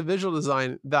respond to visual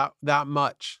design that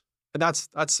much. And that's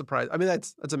surprising. I mean,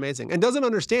 that's amazing. And doesn't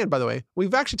understand, by the way,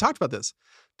 we've actually talked about this,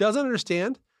 doesn't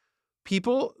understand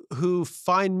people who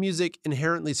find music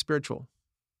inherently spiritual.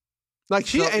 Like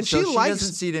she doesn't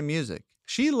see it in music.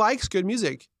 She likes good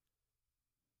music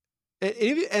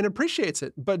and appreciates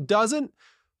it, but doesn't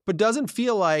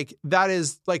feel like that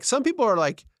is like, some people are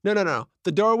like, no.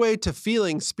 The doorway to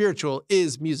feeling spiritual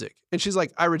is music. And she's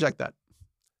like, I reject that.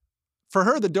 For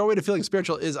her, the doorway to feeling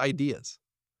spiritual is ideas.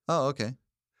 Oh, okay.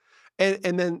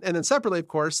 And then separately, of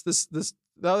course, the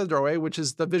other doorway, which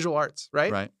is the visual arts, right?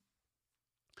 Right.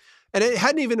 And it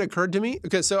hadn't even occurred to me,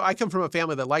 because so I come from a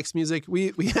family that likes music.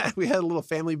 We had a little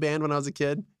family band when I was a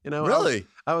kid. Really?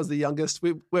 I was the youngest.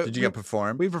 Did you get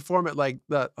performed? We perform at like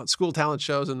the school talent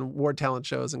shows and ward talent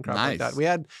shows and crap like that.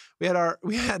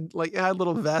 We had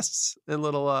little vests and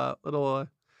little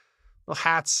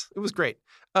hats. It was great.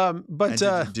 But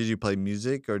did you play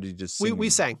music, or did you just sing? We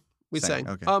sang. We sang.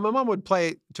 Okay. My mom would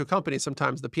play to accompany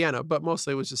sometimes the piano, but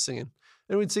mostly it was just singing.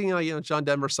 And we'd sing, John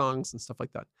Denver songs and stuff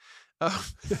like that.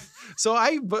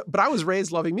 But I was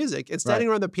raised loving music, and standing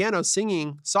around the piano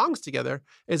singing songs together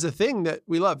is a thing that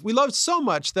we love. We love so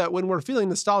much that when we're feeling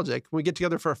nostalgic, when we get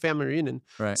together for a family reunion,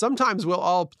 sometimes we'll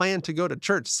all plan to go to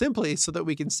church simply so that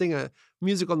we can sing a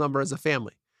musical number as a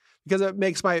family. Because it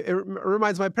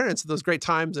reminds my parents of those great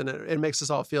times, and it makes us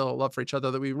all feel love for each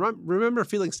other, that we remember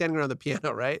feeling standing around the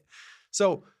piano, right?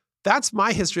 So that's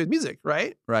my history with music,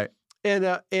 right? Right. And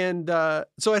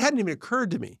so it hadn't even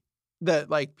occurred to me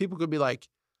that like people could be like,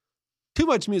 too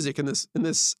much music in this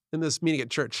meeting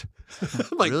at church.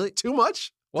 Like, really? Too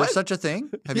much? What? There's such a thing?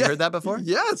 Have you heard that before?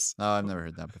 Yes. Oh, I've never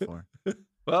heard that before.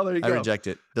 Well, there you go. I reject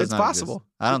it. It's possible.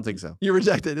 Exist. I don't think so. You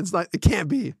reject it. It's not. It can't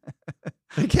be.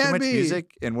 It can't Too much be.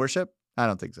 music in worship? I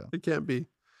don't think so. It can't be.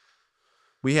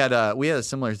 We had a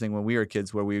similar thing when we were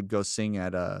kids where we would go sing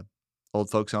at old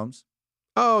folks' homes.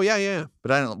 Oh yeah.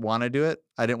 But I didn't want to do it.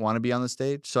 I didn't want to be on the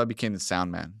stage, so I became the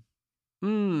sound man.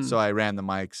 So I ran the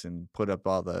mics and put up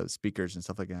all the speakers and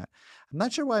stuff like that. I'm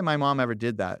not sure why my mom ever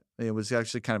did that. It was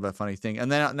actually kind of a funny thing.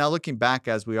 And then now looking back,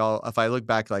 if I look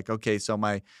back, like, okay, so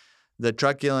the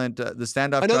truculent, the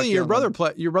standoff. I know that your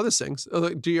brother sings.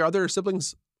 Do your other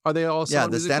siblings? Are they all? Yeah,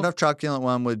 the standoff truculent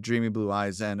one with dreamy blue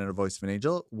eyes and a voice of an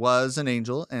angel was an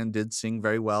angel and did sing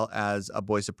very well as a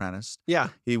boy sopranoist. Yeah,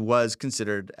 he was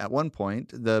considered at one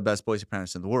point the best boy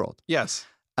sopranoist in the world. Yes,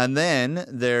 and then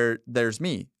there's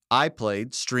me. I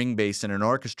played string bass in an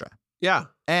orchestra. Yeah.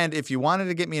 And if you wanted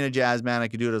to get me in a jazz band, I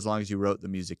could do it as long as you wrote the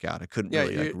music out. I couldn't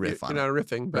really riff on it. You're not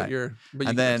riffing, but right. but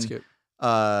and then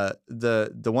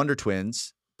the Wonder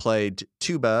Twins played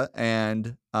tuba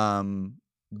and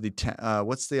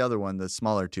what's the other one? The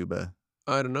smaller tuba.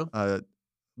 I don't know.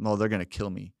 Well, they're gonna kill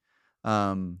me.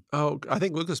 I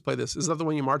think Lucas played this. Is that the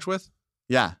one you march with?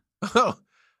 Yeah. Oh.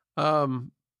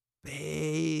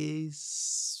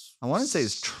 Bass. I want to say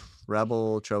it's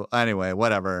treble. Anyway,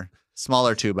 whatever.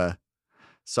 Smaller tuba.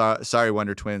 Sorry,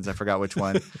 Wonder Twins. I forgot which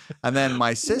one. And then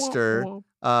my sister,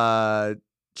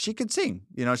 she could sing.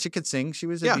 She could sing. She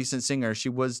was a decent singer. She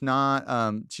was not.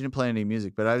 She didn't play any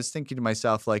music. But I was thinking to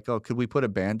myself, like, oh, could we put a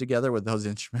band together with those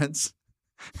instruments?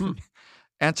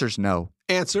 Answer's no.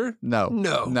 Answer?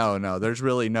 No. There's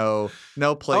really no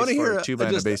place for a tuba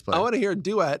and a bass player. I want to hear a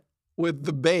duet with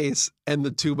the bass and the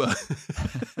tuba.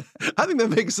 I think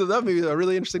that'd be a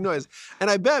really interesting noise. And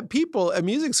I bet people at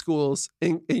music schools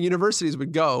and universities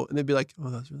would go and they'd be like, oh,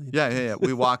 that's really interesting. Yeah.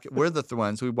 We're the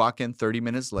ones. We walk in 30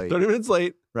 minutes late. 30 minutes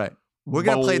late. Right. We're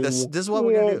going to play this. This is what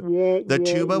we're going to do. The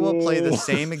tuba will play the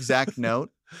same exact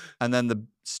note, and then the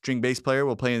string bass player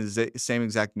will play the same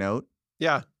exact note.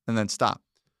 Yeah. And then stop.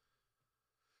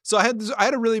 So I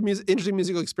had a really interesting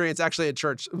musical experience actually at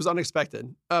church. It was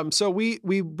unexpected. So we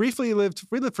briefly lived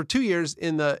for 2 years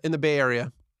in the Bay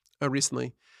Area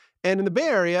recently, and in the Bay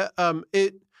Area,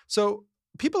 so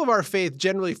people of our faith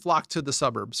generally flock to the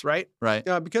suburbs, right? Right.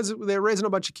 Because they're raising a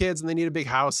bunch of kids and they need a big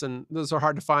house, and those are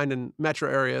hard to find in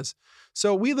metro areas.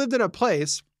 So we lived in a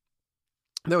place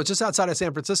that was just outside of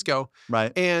San Francisco,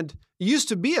 right? And it used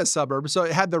to be a suburb, so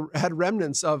it had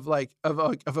remnants of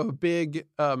a big.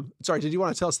 Sorry, did you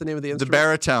want to tell us the name of the instrument? The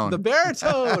baritone. The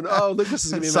baritone. Oh, Lucas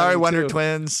is gonna be sorry, Wonder too.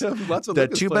 Twins. That's what the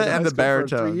Lucas tuba and the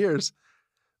baritone. For 3 years.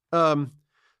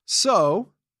 So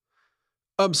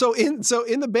in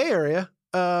the Bay Area,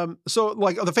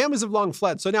 like the families have long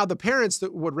fled. So now the parents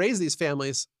that would raise these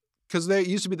families, because they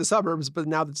used to be the suburbs, but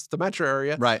now it's the metro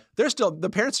area. Right. The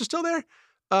parents are still there.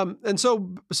 And so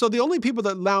the only people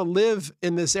that now live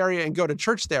in this area and go to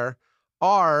church there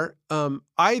are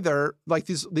either like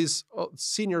these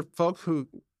senior folk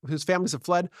whose families have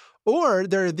fled, or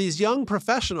there are these young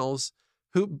professionals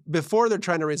who, before they're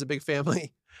trying to raise a big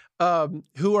family,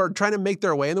 who are trying to make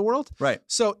their way in the world. Right.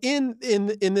 So in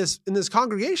this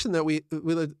congregation that we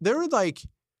lived,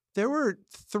 there were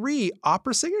 3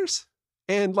 opera singers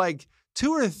and like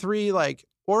 2 or 3 like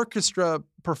orchestra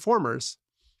performers.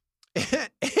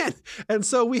 And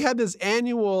so we had this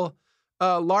annual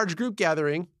large group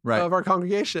gathering of our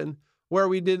congregation where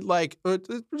we did we're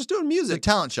just doing music. It's a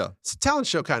talent show. It's a talent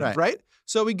show kind of, right?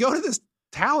 So we go to this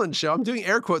talent show. I'm doing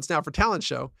air quotes now for talent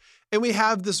show. And we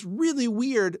have this really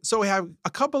weird, so we have a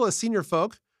couple of senior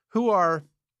folk who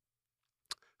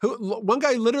one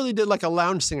guy literally did like a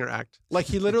lounge singer act. Like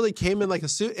he literally came in like a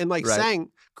suit and sang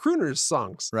crooners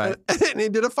songs. Right. And he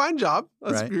did a fine job.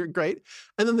 That's great.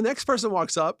 And then the next person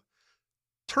walks up,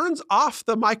 turns off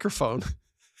the microphone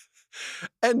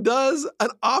and does an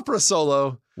opera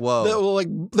solo Whoa.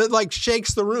 that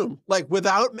shakes the room, like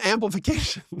without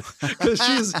amplification. Because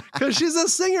she's a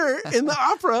singer in the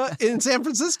opera in San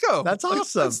Francisco. That's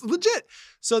awesome. That's legit.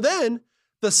 So then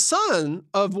the son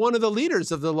of one of the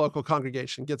leaders of the local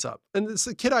congregation gets up. And it's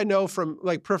a kid I know from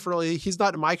like peripherally. He's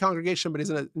not in my congregation, but he's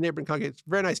in a neighboring congregation.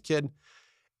 Very nice kid.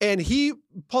 And he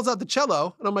pulls out the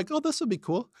cello, and I'm like, oh, this would be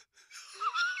cool.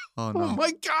 Oh, no. Oh,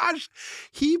 my gosh.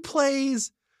 He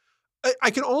plays, I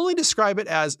can only describe it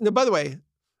as, now, by the way,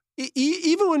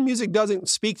 even when music doesn't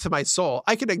speak to my soul,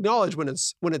 I can acknowledge when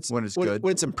it's good,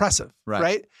 when it's impressive,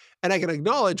 right? And I can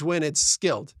acknowledge when it's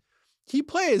skilled. He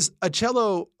plays a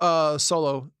cello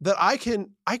solo that I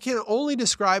can only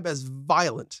describe as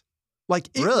violent. Like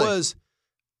it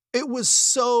was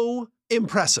so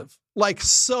impressive. Like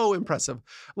so impressive.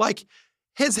 Like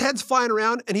his head's flying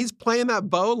around and he's playing that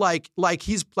bow like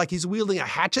he's wielding a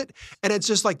hatchet, and it's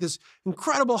just like this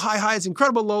incredible high highs,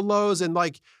 incredible low lows, and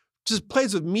like just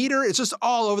plays with meter. It's just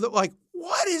all over like,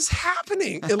 what is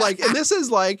happening? And and this is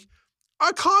like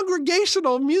a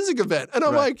congregational music event. And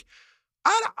I'm like,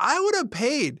 I would have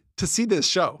paid to see this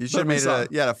show. You should have made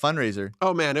a fundraiser.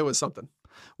 Oh man, it was something.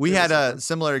 We had a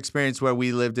similar experience where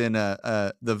we lived in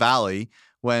the Valley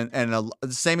the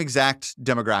same exact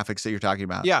demographics that you're talking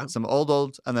about. Yeah. Some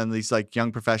old, and then these like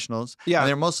young professionals. Yeah. And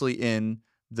they're mostly in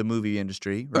the movie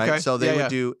industry, right? Okay. So they would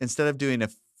do, instead of doing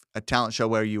a talent show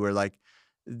where you were like,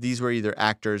 these were either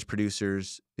actors,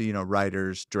 producers,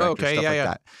 writers, directors, stuff like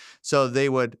that. So they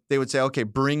would say, okay,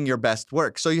 bring your best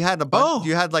work. So you had a bunch,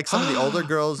 you had like some of the older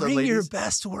girls or ladies. Bring your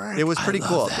best work. It was pretty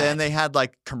cool. That. And they had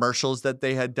like commercials that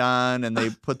they had done, and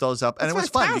they put those up. And it was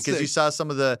fun because you saw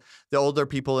some of the older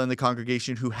people in the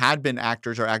congregation who had been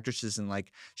actors or actresses and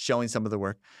like showing some of the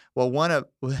work. Well,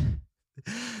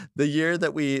 the year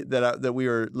that we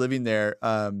were living there,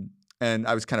 and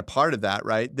I was kind of part of that,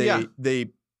 right?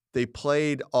 They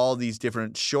played all these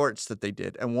different shorts that they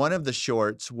did. And one of the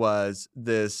shorts was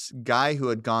this guy who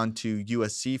had gone to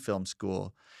USC film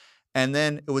school. And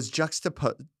then it was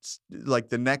juxtaposed, like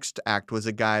the next act was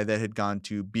a guy that had gone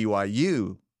to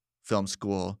BYU film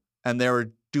school. And they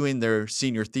were doing their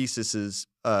senior theses,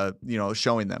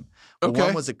 showing them. Okay.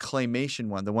 One was a claymation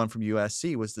one. The one from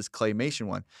USC was this claymation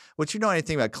one, which,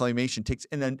 anything about claymation takes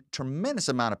a tremendous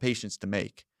amount of patience to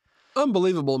make.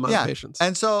 Unbelievable amount of patience.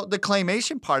 And so the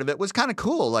claymation part of it was kind of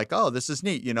cool. Like, oh, this is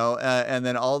neat, and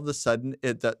then all of a sudden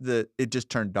it just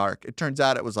turned dark. It turns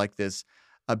out it was like this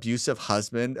abusive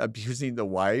husband abusing the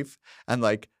wife, and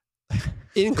like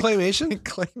in claymation? In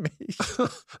claymation.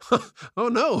 Oh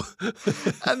no.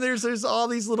 And there's all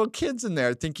these little kids in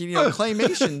there thinking,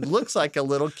 claymation looks like a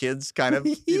little kid's kind of,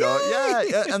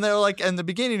 and they're like, in the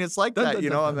beginning it's like that, and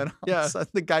then all of a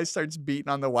sudden the guy starts beating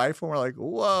on the wife, and we're like,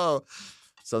 whoa.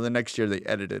 So the next year they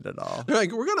edited it all. They're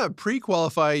like, we're going to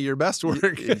pre-qualify your best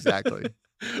work. Exactly.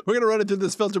 We're going to run it through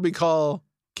this filter we call,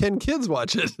 can kids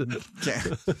watch it?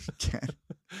 Can.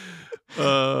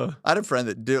 I had a friend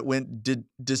that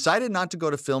decided not to go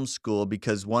to film school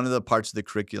because one of the parts of the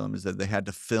curriculum is that they had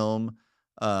to film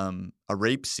a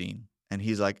rape scene. And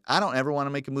he's like, I don't ever want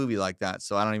to make a movie like that,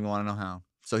 so I don't even want to know how.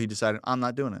 So he decided, I'm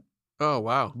not doing it. Oh,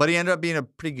 wow. But he ended up being a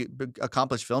pretty good,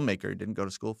 accomplished filmmaker. He didn't go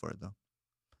to school for it, though.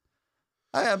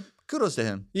 Kudos to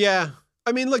him. Yeah.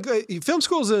 I mean, look, film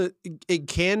school it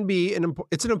can be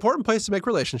it's an important place to make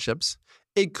relationships.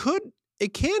 It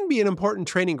can be an important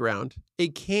training ground.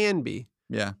 It can be.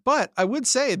 Yeah. But I would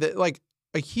say that like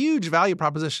a huge value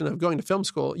proposition of going to film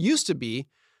school used to be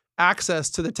access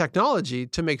to the technology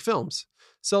to make films.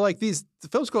 So like the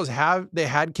film schools they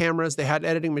had cameras, they had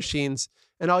editing machines,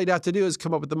 and all you'd have to do is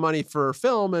come up with the money for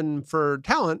film and for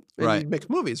talent, and you'd make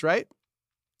movies, right?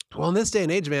 Well, in this day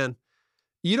and age, man,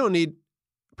 you don't need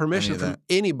permission from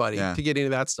anybody to get into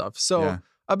that stuff. So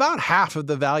about half of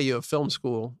the value of film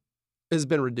school has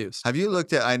been reduced. Have you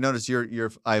looked at? I noticed your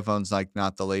iPhone's like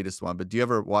not the latest one, but do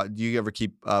you ever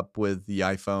keep up with the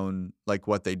iPhone, like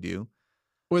what they do?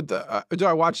 With the do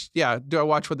I watch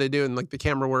what they do and like the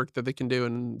camera work that they can do,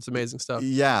 and it's amazing stuff.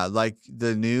 Yeah, like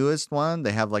the newest one,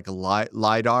 they have like a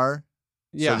LiDAR,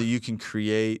 so that you can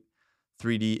create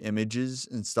 3D images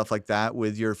and stuff like that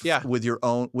with your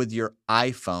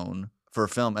iPhone for a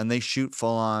film, and they shoot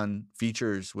full on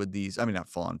features with these. I mean, not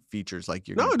full on features like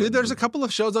you're. No, dude. There's a couple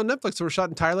of shows on Netflix that were shot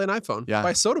entirely on iPhone.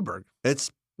 By Soderbergh.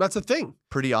 That's a thing.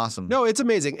 Pretty awesome. No, it's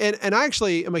amazing, and I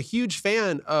actually am a huge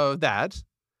fan of that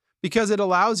because it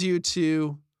allows you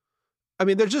to. I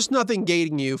mean, there's just nothing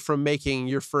gating you from making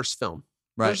your first film.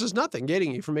 Right. There's just nothing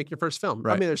gating you from making your first film.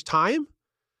 Right. I mean, there's time.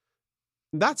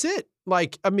 That's it.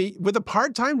 Like, I mean, with a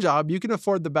part-time job, you can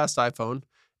afford the best iPhone,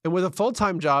 and with a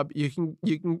full-time job, you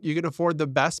can afford the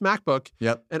best MacBook.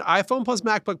 Yep. An iPhone plus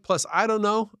MacBook plus, I don't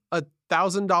know,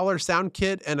 $1,000 sound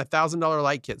kit and $1,000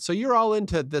 light kit. So you're all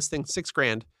into this thing,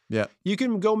 $6,000. Yeah. You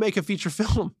can go make a feature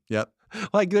film. Yep.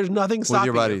 Like there's nothing stopping with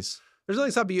your buddies. There's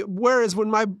nothing stopping you. Whereas when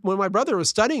my brother was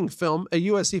studying film at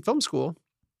USC Film School,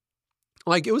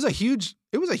 like it was a huge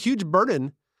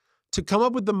burden to come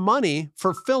up with the money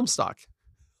for film stock.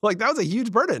 Like that was a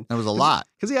huge burden. That was a lot.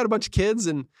 Because he had a bunch of kids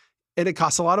and it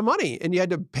cost a lot of money. And you had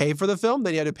to pay for the film,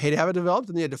 then you had to pay to have it developed,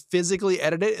 and you had to physically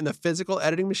edit it in the physical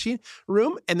editing machine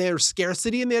room. And there was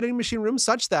scarcity in the editing machine room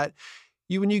such that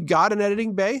when you got an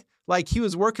editing bay, like he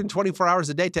was working 24 hours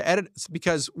a day to edit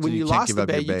because when you lost the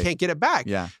bay, you can't get it back.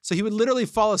 Yeah. So he would literally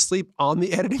fall asleep on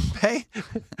the editing bay.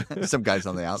 Some guys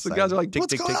on the outside. Some guys are like, tick,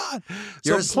 what's tick, going tick. on?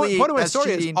 You're So asleep. point of my That's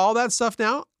story cheating. is all that stuff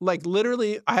now, like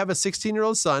literally I have a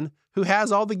 16-year-old son who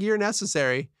has all the gear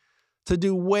necessary to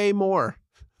do way more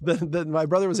than my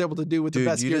brother was able to do with the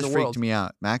best gear in the world. You just freaked me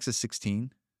out. Max is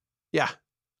 16? Yeah.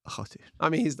 Oh, dude. I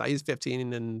mean, he's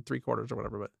 15 and 3/4 or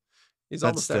whatever, but he's That's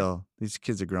almost there. still, these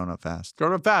kids are growing up fast.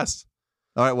 Growing up fast.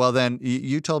 All right. Well, then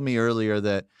you told me earlier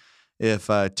that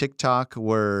if TikTok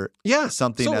were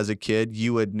something as a kid,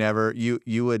 you would never,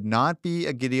 you would not be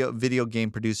a video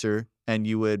game producer, and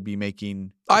you would be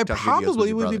making TikTok videos. I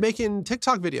probably would be making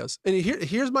TikTok videos. And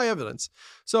here's my evidence.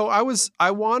 So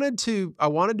I wanted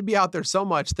to be out there so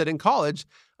much that in college,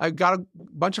 I got a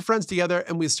bunch of friends together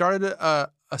and we started a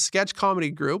sketch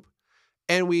comedy group.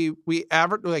 And we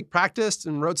practiced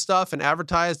and wrote stuff and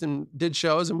advertised and did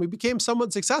shows, and we became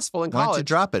somewhat successful in college. Why don't you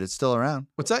drop it? It's still around.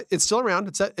 What's that? It's still around.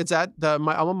 It's at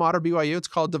my alma mater, BYU. It's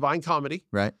called Divine Comedy.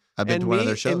 Right. I've been to one of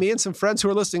their shows. And me and some friends who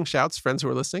are listening, friends who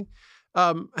are listening,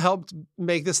 helped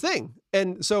make this thing.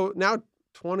 And so now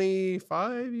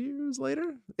 25 years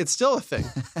later, it's still a thing.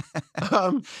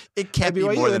 It can't be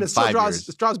more than 5 years.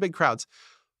 It draws big crowds.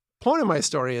 Point of my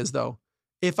story is, though,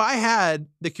 if I had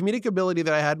the comedic ability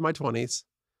that I had in my 20s,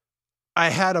 I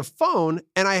had a phone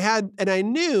and I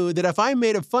knew that if I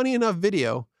made a funny enough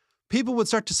video, people would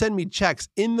start to send me checks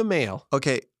in the mail.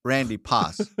 Okay, Randy,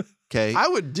 pause. Okay. I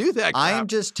would do that crap. I'm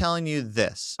just telling you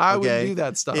this. I would do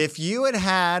that stuff. If you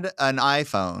had an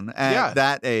iPhone at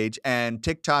that age and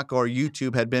TikTok or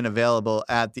YouTube had been available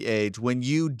at the age when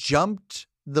you jumped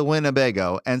the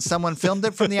Winnebago and someone filmed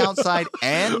it from the outside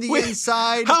and the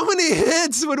inside. How many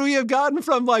hits would we have gotten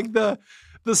from like the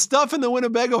stuff in the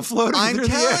Winnebago floating through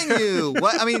the air? I'm telling you.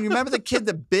 What I mean, you remember the kid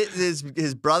that bit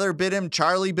his brother bit him?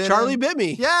 Charlie bit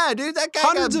me. Yeah, dude, that guy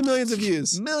hundreds of millions of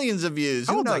views. Millions of views.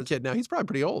 How old's that kid now? He's probably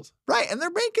pretty old. Right, and they're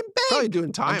making bank. Probably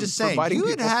doing time. I'm just saying,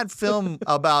 you had film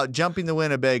about jumping the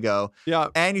Winnebago,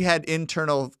 and you had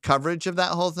internal coverage of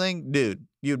that whole thing, dude,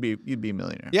 you'd be a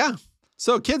millionaire. Yeah.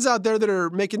 So kids out there that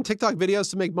are making TikTok videos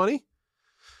to make money,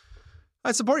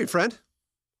 I support you, friend.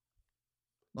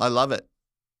 I love it.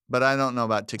 But I don't know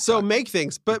about TikTok. So make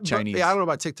things, but I don't know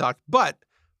about TikTok, but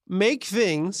make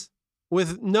things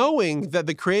with knowing that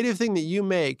the creative thing that you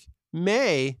make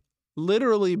may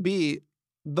literally be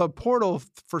the portal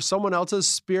for someone else's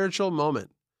spiritual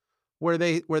moment where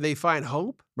they find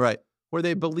hope, right? Where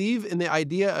they believe in the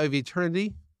idea of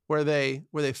eternity, where they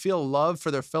feel love for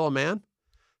their fellow man.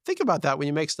 Think about that when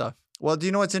you make stuff. Well, do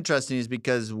you know what's interesting is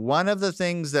because one of the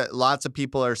things that lots of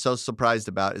people are so surprised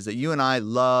about is that you and I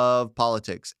love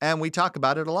politics, and we talk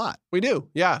about it a lot. We do,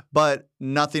 yeah. But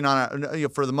nothing on our,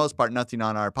 for the most part, nothing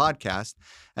on our podcast,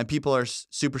 and people are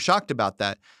super shocked about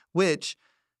that.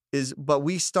 But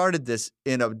we started this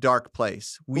in a dark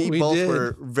place. We both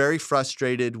were very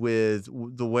frustrated with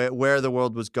where the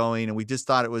world was going, and we just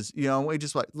thought it was, we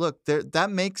just like, look,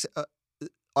 that makes.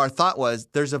 Our thought was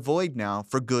there's a void now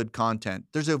for good content.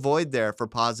 There's a void there for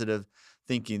positive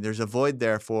thinking. There's a void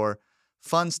there for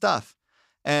fun stuff.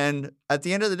 And at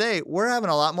the end of the day, we're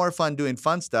having a lot more fun doing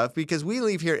fun stuff because we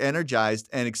leave here energized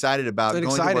and excited about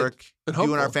going to work,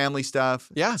 doing our family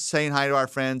stuff, saying hi to our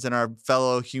friends and our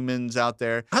fellow humans out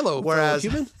there. Hello, fellow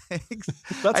human.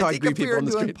 That's how I greet people on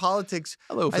the street. Doing politics,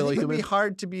 hello, fellow human. It would be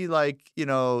hard to be like,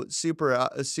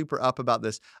 super up about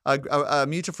this. A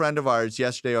mutual friend of ours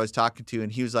yesterday I was talking to,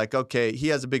 and he was like, okay, he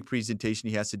has a big presentation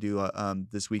he has to do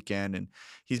this weekend, and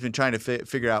he's been trying to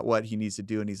figure out what he needs to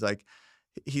do, and he's like,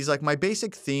 my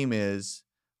basic theme is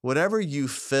whatever you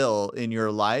fill in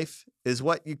your life is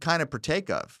what you kind of partake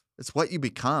of. It's what you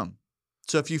become.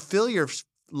 So if you fill your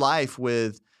life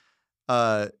with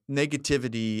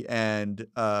negativity and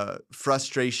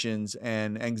frustrations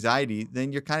and anxiety,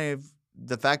 then you're kind of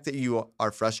the fact that you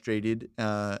are frustrated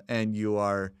and you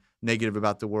are negative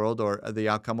about the world or the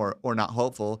outcome or not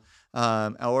hopeful,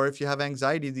 or if you have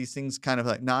anxiety, these things kind of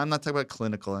like, no, I'm not talking about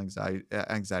clinical anxiety.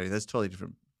 That's totally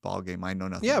different ball game. I know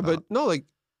nothing. Yeah, about. But no, like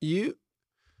you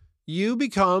You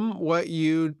become what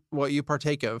you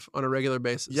partake of on a regular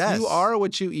basis. Yes. You are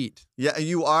what you eat. Yeah,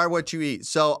 you are what you eat.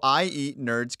 So I eat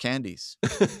nerds candies.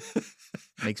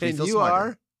 Makes me feel you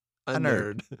smarter. Are a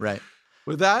nerd. Right.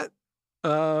 With that,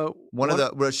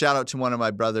 shout out to one of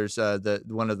my brothers,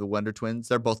 one of the Wonder Twins.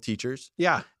 They're both teachers.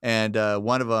 Yeah. And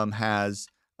one of them has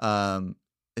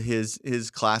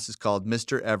his class is called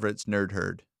Mr. Everett's Nerd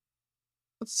Herd.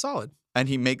 That's solid. And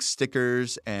he makes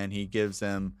stickers and he gives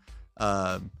them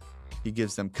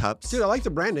cups. Dude, I like the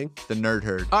branding. The Nerd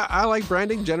Herd. I like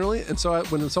branding generally, and so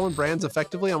when someone brands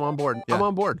effectively, I'm on board. Yeah. I'm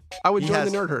on board. I would join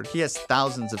the Nerd Herd. He has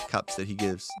thousands of cups that he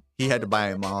gives. He had to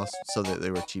buy them all so that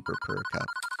they were cheaper per cup.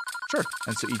 Sure.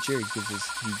 And so each year he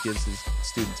gives his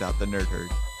students out the Nerd Herd.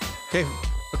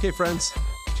 Okay, friends.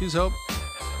 Choose hope.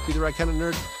 Be the right kind of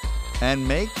nerd. And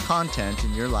make content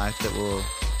in your life that will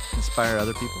inspire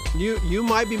other people. You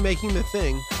might be making the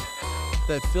thing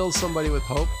that fills somebody with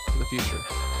hope in the future.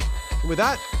 And with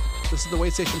that, this is the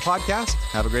Wait Station Podcast.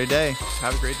 Have a great day.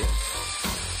 Have a great day.